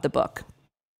have the book,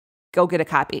 go get a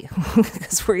copy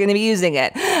because we're going to be using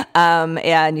it.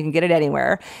 And you can get it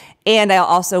anywhere. And I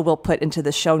also will put into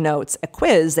the show notes a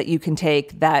quiz that you can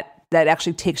take that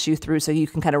actually takes you through so you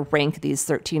can kind of rank these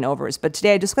 13 overs. But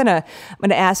today I'm going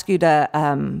to ask you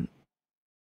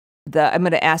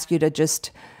to just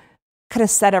kind of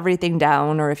set everything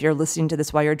down, or if you're listening to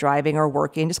this while you're driving or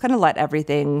working, just kind of let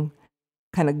everything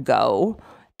kind of go.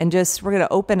 And we're going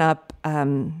to open up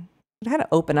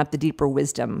the deeper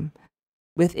wisdom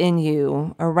within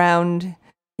you around,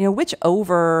 which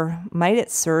over might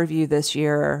it serve you this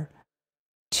year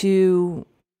to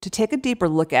take a deeper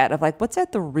look at of like, what's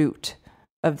at the root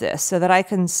of this, so that I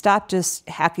can stop just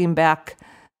hacking back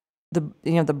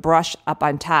the brush up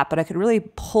on top, but I could really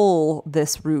pull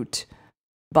this root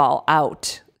ball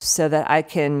out so that I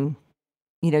can,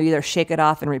 either shake it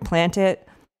off and replant it,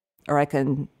 or I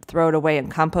can throw it away and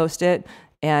compost it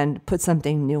and put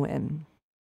something new in.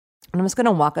 And I'm just going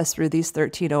to walk us through these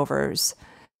 13 overs.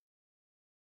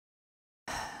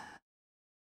 All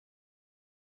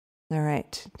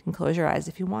right. You can close your eyes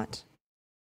if you want,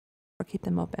 or keep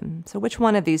them open. So which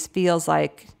one of these feels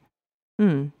like,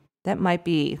 that might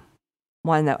be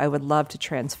one that I would love to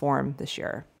transform this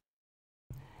year?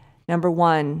 Number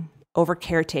 1, over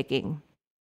caretaking.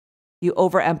 You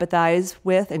over empathize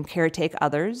with and caretake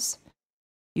others.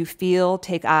 You feel,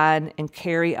 take on, and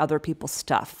carry other people's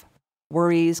stuff,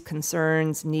 worries,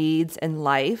 concerns, needs in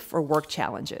life or work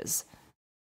challenges.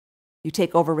 You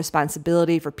take over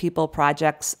responsibility for people,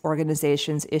 projects,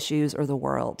 organizations, issues, or the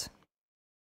world.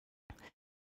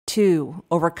 2,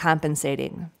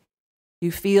 overcompensating.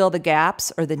 You feel the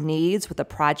gaps or the needs with a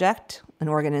project, an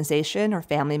organization, or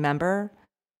family member,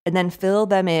 and then fill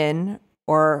them in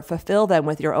or fulfill them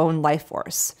with your own life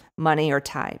force, money, or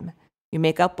time. You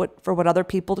make up for what other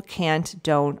people can't,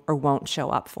 don't, or won't show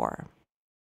up for.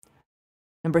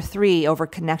 Number 3,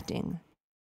 overconnecting.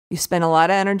 You spend a lot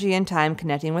of energy and time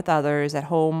connecting with others at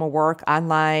home or work,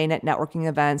 online, at networking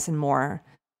events, and more,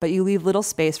 but you leave little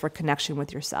space for connection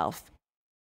with yourself.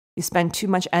 You spend too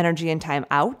much energy and time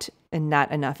out and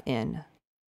not enough in.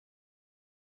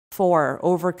 4,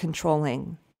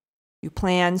 over-controlling. You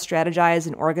plan, strategize,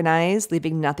 and organize,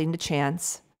 leaving nothing to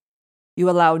chance. You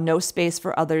allow no space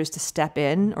for others to step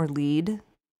in or lead.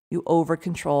 You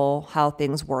over-control how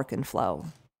things work and flow.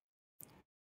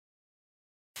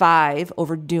 5,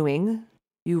 overdoing.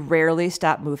 You rarely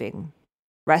stop moving.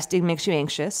 Resting makes you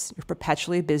anxious. You're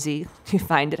perpetually busy. You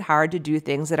find it hard to do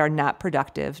things that are not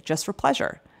productive just for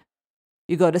pleasure.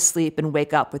 You go to sleep and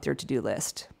wake up with your to-do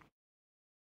list.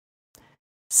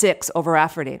 6,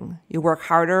 overefforting. You work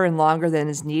harder and longer than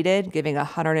is needed, giving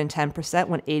 110%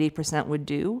 when 80% would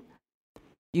do.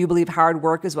 You believe hard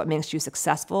work is what makes you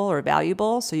successful or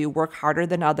valuable, so you work harder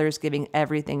than others, giving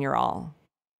everything your all.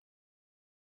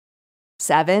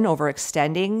 7,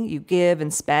 overextending. You give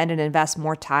and spend and invest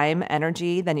more time,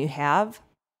 energy than you have.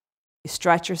 You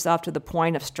stretch yourself to the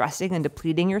point of stressing and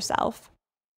depleting yourself.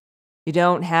 You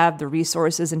don't have the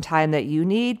resources and time that you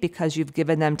need because you've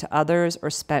given them to others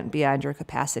or spent beyond your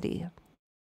capacity.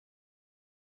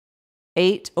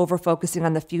 8, overfocusing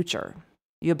on the future.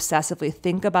 You obsessively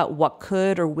think about what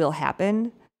could or will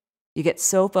happen. You get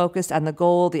so focused on the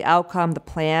goal, the outcome, the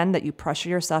plan that you pressure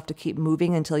yourself to keep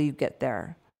moving until you get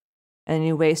there. And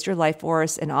you waste your life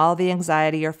force and all the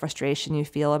anxiety or frustration you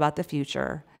feel about the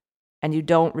future, and you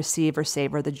don't receive or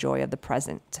savor the joy of the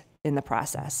present in the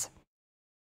process.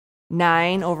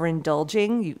 9,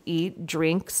 overindulging. You eat,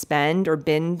 drink, spend, or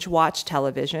binge watch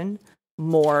television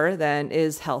more than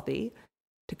is healthy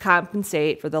to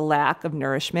compensate for the lack of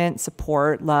nourishment,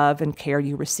 support, love, and care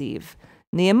you receive.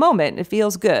 In the moment, it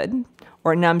feels good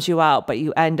or it numbs you out, but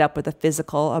you end up with a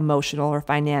physical, emotional, or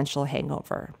financial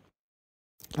hangover.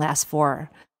 Last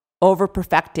 4,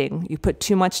 over-perfecting. You put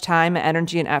too much time,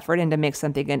 energy, and effort into make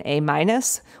something an A-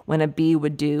 when a B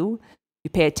would do. You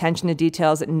pay attention to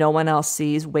details that no one else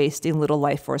sees, wasting little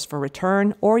life force for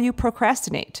return, or you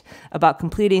procrastinate about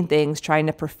completing things, trying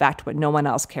to perfect what no one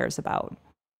else cares about.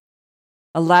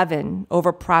 11,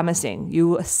 over-promising.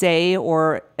 You say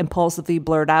or impulsively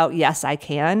blurt out, "Yes, I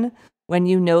can," when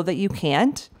you know that you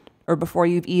can't, or before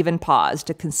you've even paused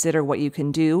to consider what you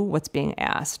can do, what's being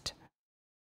asked.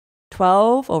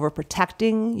 12,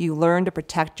 overprotecting. You learn to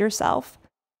protect yourself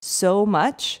so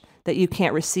much that you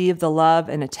can't receive the love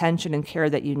and attention and care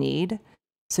that you need.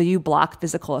 So you block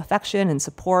physical affection and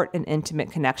support and intimate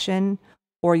connection,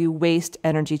 or you waste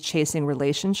energy chasing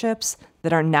relationships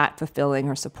that are not fulfilling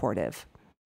or supportive.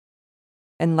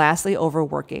 And lastly,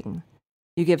 overworking.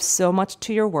 You give so much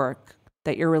to your work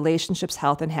that your relationships'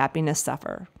 health and happiness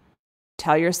suffer.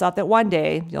 Tell yourself that one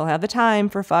day you'll have the time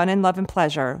for fun and love and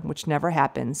pleasure, which never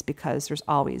happens because there's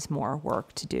always more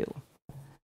work to do.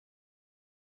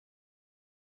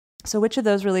 So which of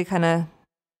those really kind of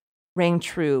rang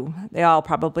true? They all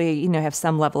probably, have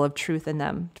some level of truth in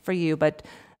them for you, but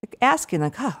asking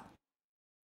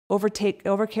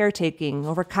over caretaking,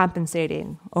 over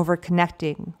compensating, over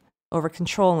connecting, over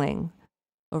controlling,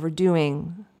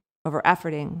 overdoing, over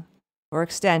efforting, over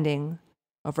extending,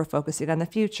 over focusing on the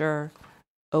future,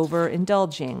 over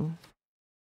indulging,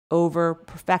 over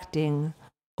perfecting,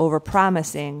 over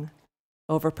promising,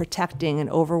 over protecting, and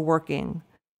overworking.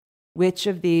 which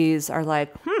of these are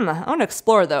like, I want to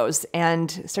explore those, and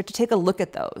start to take a look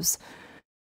at those.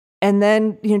 And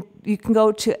then you can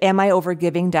go to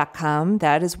amiovergiving.com.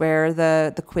 That is where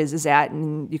the quiz is at,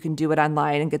 and you can do it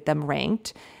online and get them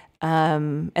ranked.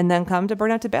 And then come to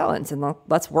Burnout to Balance, and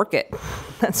let's work it.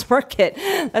 Let's work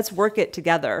it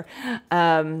together.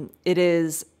 It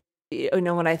is,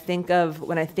 when I think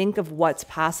of what's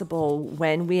possible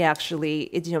when we actually,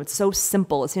 it's so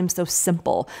simple. It seems so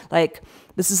simple. Like,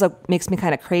 this is makes me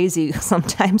kind of crazy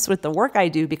sometimes with the work I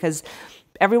do, because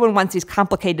everyone wants these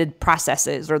complicated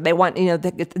processes, or they want,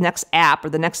 the next app or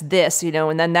the next this,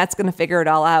 and then that's going to figure it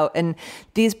all out. And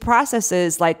these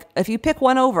processes, like, if you pick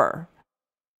one over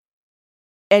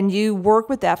and you work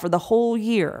with that for the whole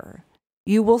year,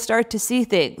 you will start to see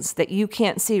things that you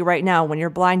can't see right now. When you're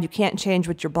blind, you can't change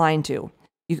what you're blind to.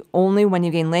 Only when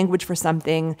you gain language for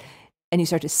something and you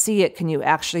start to see it can you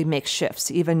actually make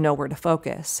shifts, even know where to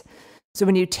focus. So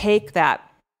when you take that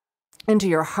into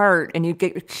your heart and you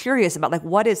get curious about, like,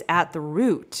 what is at the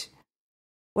root?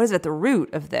 What is at the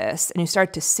root of this? And you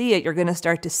start to see it, you're going to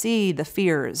start to see the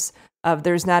fears of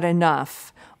there's not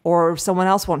enough, or someone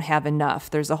else won't have enough.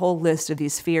 There's a whole list of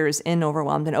these fears in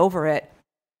Overwhelmed and Over It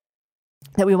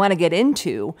that we want to get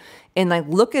into and, like,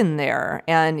 look in there.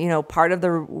 And, part of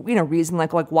the, reason,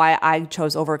 like why I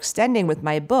chose overextending with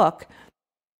my book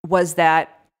was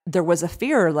that there was a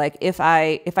fear, like, if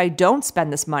I don't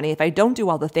spend this money, if I don't do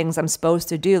all the things I'm supposed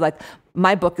to do, like,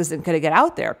 my book isn't going to get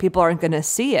out there. People aren't going to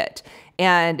see it.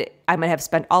 And I might have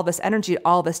spent all this energy,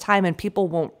 all this time, and people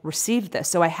won't receive this.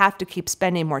 So I have to keep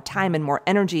spending more time and more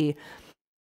energy,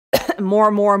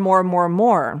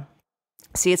 more.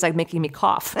 See, it's like making me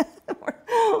cough.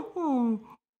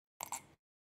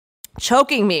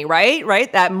 Choking me,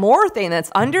 right? That more thing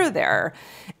that's under there.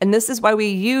 And this is why we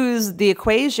use the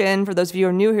equation. For those of you who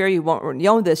are new here, you won't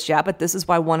know this yet, but this is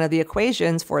why one of the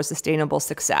equations for sustainable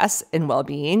success in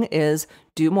well-being is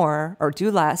do more or do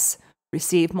less,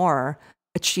 receive more,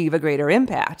 achieve a greater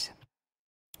impact.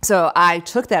 So I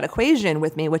took that equation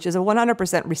with me, which is a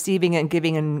 100% receiving and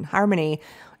giving in harmony,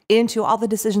 into all the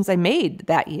decisions I made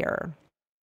that year.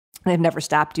 And I've never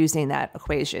stopped using that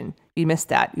equation. If you missed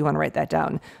that, you want to write that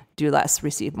down. Do less,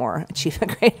 receive more, achieve a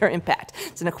greater impact.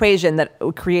 It's an equation that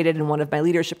we created in one of my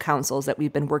leadership councils that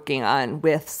we've been working on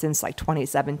with since like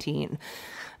 2017.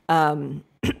 And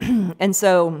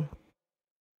so,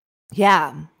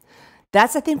 yeah,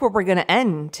 that's, I think, where we're going to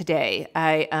end today.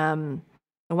 I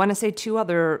want to say two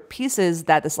other pieces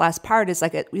that this last part is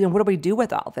like, what do we do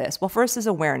with all this? Well, first is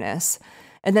awareness.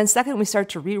 And then second, we start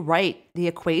to rewrite the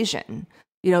equation.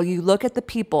 You look at the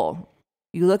people,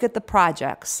 you look at the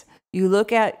projects, you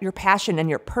look at your passion and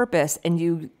your purpose, and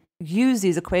you use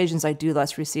these equations like do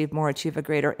less, receive more, achieve a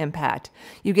greater impact.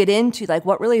 You get into, like,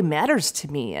 what really matters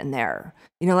to me in there.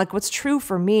 Like, what's true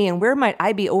for me, and where might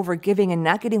I be overgiving and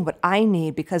not getting what I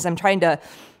need because I'm trying to,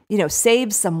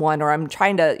 save someone, or I'm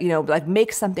trying to, like,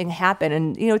 make something happen.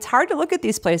 And, it's hard to look at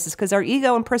these places because our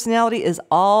ego and personality is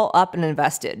all up and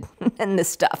invested in this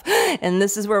stuff. And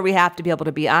this is where we have to be able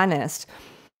to be honest.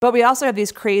 But we also have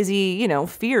these crazy,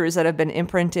 fears that have been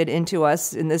imprinted into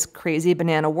us in this crazy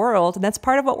banana world. And that's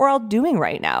part of what we're all doing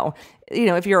right now.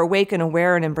 If you're awake and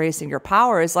aware and embracing your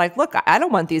power, is like, look, I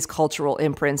don't want these cultural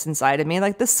imprints inside of me,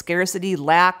 like this scarcity,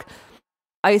 lack,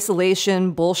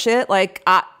 isolation bullshit, like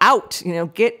out,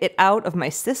 get it out of my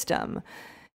system.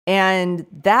 And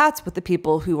that's what the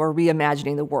people who are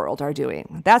reimagining the world are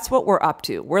doing. That's what we're up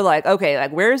to. We're like, okay,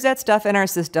 like, where's that stuff in our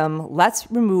system? Let's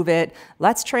remove it.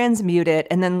 Let's transmute it.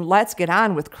 And then let's get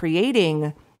on with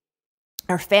creating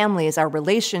our families, our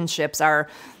relationships, our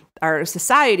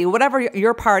society, whatever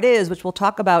your part is, which we'll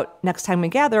talk about next time we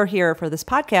gather here for this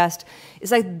podcast.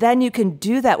 Is like, then you can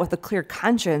do that with a clear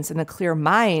conscience and a clear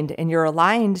mind, and you're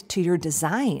aligned to your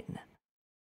design.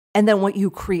 And then what you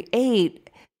create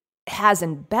has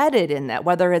embedded in that,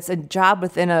 whether it's a job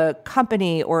within a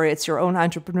company, or it's your own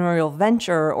entrepreneurial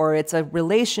venture, or it's a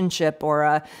relationship or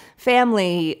a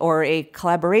family or a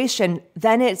collaboration,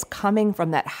 then it's coming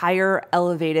from that higher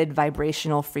elevated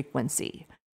vibrational frequency.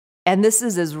 And this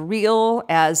is as real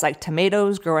as, like,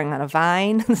 tomatoes growing on a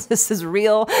vine. This is as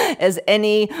real as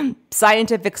any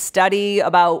scientific study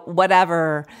about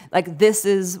whatever. Like, this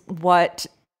is what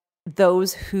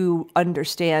those who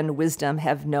understand wisdom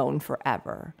have known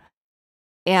forever.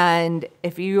 And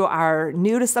if you are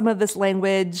new to some of this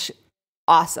language,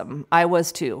 awesome. I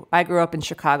was too. I grew up in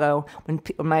Chicago. When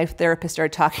my therapist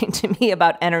started talking to me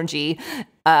about energy,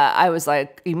 I was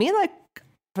like, you mean like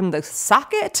from the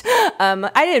socket?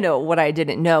 I didn't know what I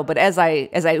didn't know, but as I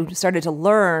started to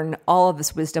learn, all of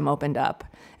this wisdom opened up.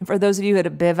 And for those of you that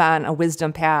have been on a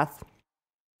wisdom path,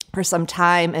 for some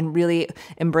time and really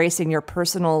embracing your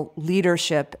personal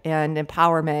leadership and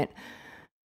empowerment,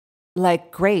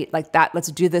 like, great, like that,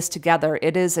 let's do this together.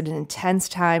 It is an intense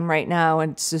time right now,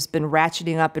 and it's just been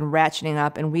ratcheting up,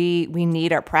 and we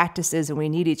need our practices, and we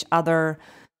need each other,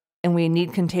 and we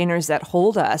need containers that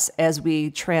hold us as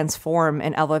we transform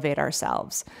and elevate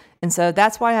ourselves. And so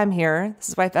that's why I'm here. This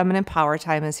is why Feminine Power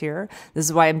Time is here. This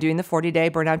is why I'm doing the 40-day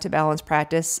Burnout to Balance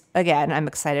practice. Again, I'm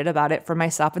excited about it for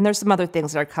myself. And there's some other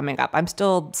things that are coming up. I'm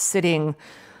still sitting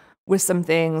with some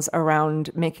things around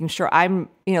making sure I'm,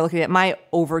 looking at my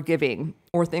overgiving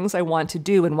or things I want to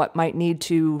do and what might need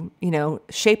to,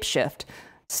 shape shift,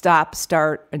 stop,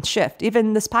 start, and shift.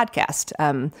 Even this podcast,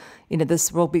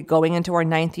 this will be going into our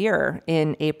 9th year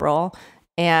in April.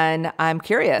 And I'm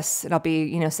curious, and I'll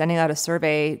be, sending out a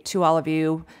survey to all of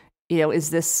you,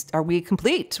 are we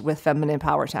complete with Feminine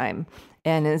Power Time?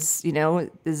 And is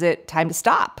it time to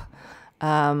stop?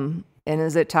 And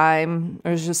is it time,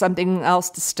 or is there something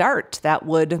else to start is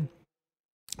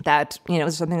there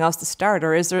something else to start,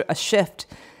 or is there a shift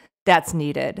that's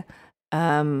needed?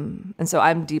 And so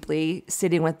I'm deeply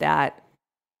sitting with that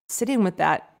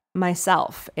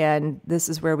myself. And this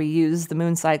is where we use the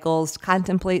moon cycles to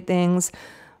contemplate things.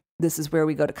 This is where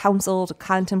we go to counsel to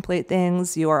contemplate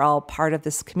things. You are all part of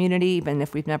this community, even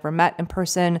if we've never met in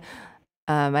person.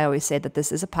 I always say that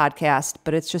this is a podcast,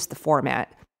 but it's just the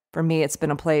format. For me, it's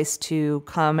been a place to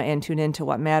come and tune into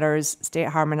what matters, stay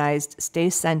harmonized, stay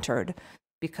centered.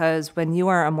 Because when you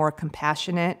are a more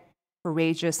compassionate,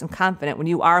 courageous, and confident,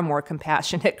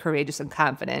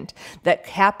 that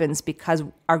happens because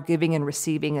our giving and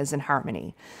receiving is in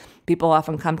harmony. People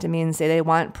often come to me and say they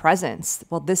want presence.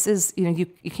 Well, this is, you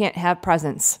can't have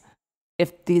presence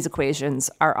if these equations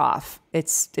are off.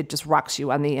 It just rocks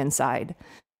you on the inside.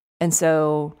 And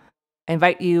so I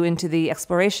invite you into the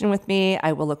exploration with me.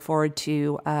 I will look forward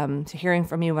to hearing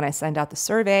from you when I send out the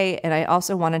survey. And I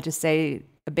also wanted to say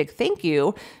a big thank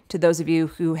you to those of you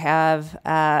who have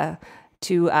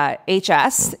to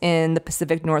HS in the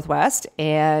Pacific Northwest,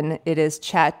 and it is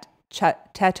Chet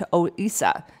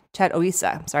Oisa.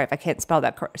 Sorry if I can't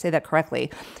say that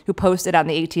correctly, who posted on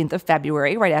the 18th of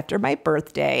February, right after my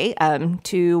birthday,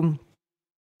 to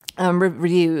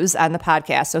reviews on the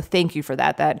podcast. So thank you for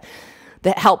that.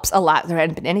 That helps a lot. There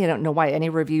hadn't been I don't know why, any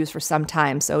reviews for some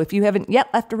time. So if you haven't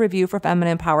yet left a review for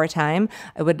Feminine Power Time,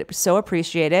 I would so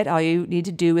appreciate it. All you need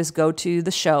to do is go to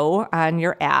the show on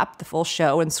your app, the full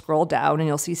show, and scroll down, and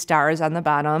you'll see stars on the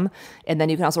bottom. And then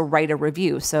you can also write a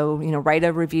review. So, write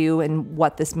a review and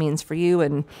what this means for you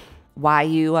and why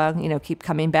you, keep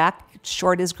coming back.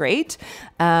 Short is great.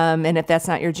 And if that's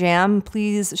not your jam,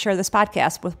 please share this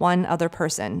podcast with one other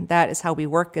person. That is how we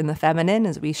work in the feminine,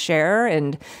 is we share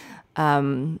and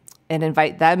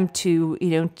invite them to,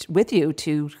 with you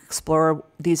to explore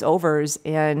these overs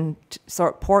and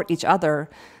support each other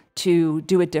to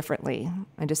do it differently.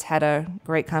 I just had a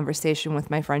great conversation with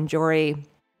my friend Jory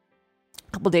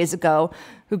a couple days ago,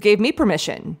 who gave me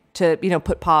permission to,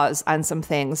 put pause on some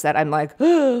things that I'm like,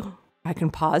 oh, I can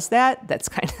pause that? That's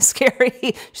kind of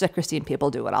scary. She's like, Christine,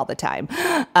 people do it all the time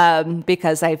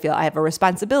because I feel I have a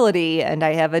responsibility and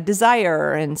I have a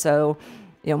desire. And so,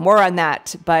 more on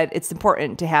that, but it's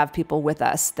important to have people with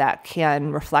us that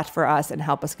can reflect for us and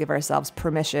help us give ourselves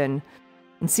permission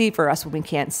and see for us when we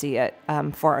can't see it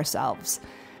for ourselves.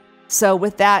 So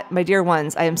with that, my dear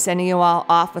ones, I am sending you all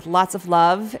off with lots of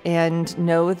love, and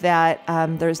know that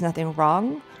there's nothing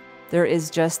wrong. There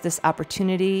is just this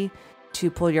opportunity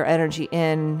to pull your energy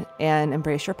in and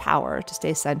embrace your power to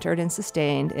stay centered and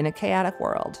sustained in a chaotic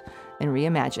world and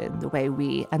reimagine the way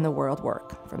we and the world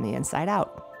work from the inside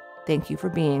out. Thank you for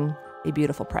being a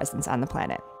beautiful presence on the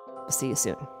planet. We'll see you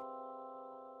soon.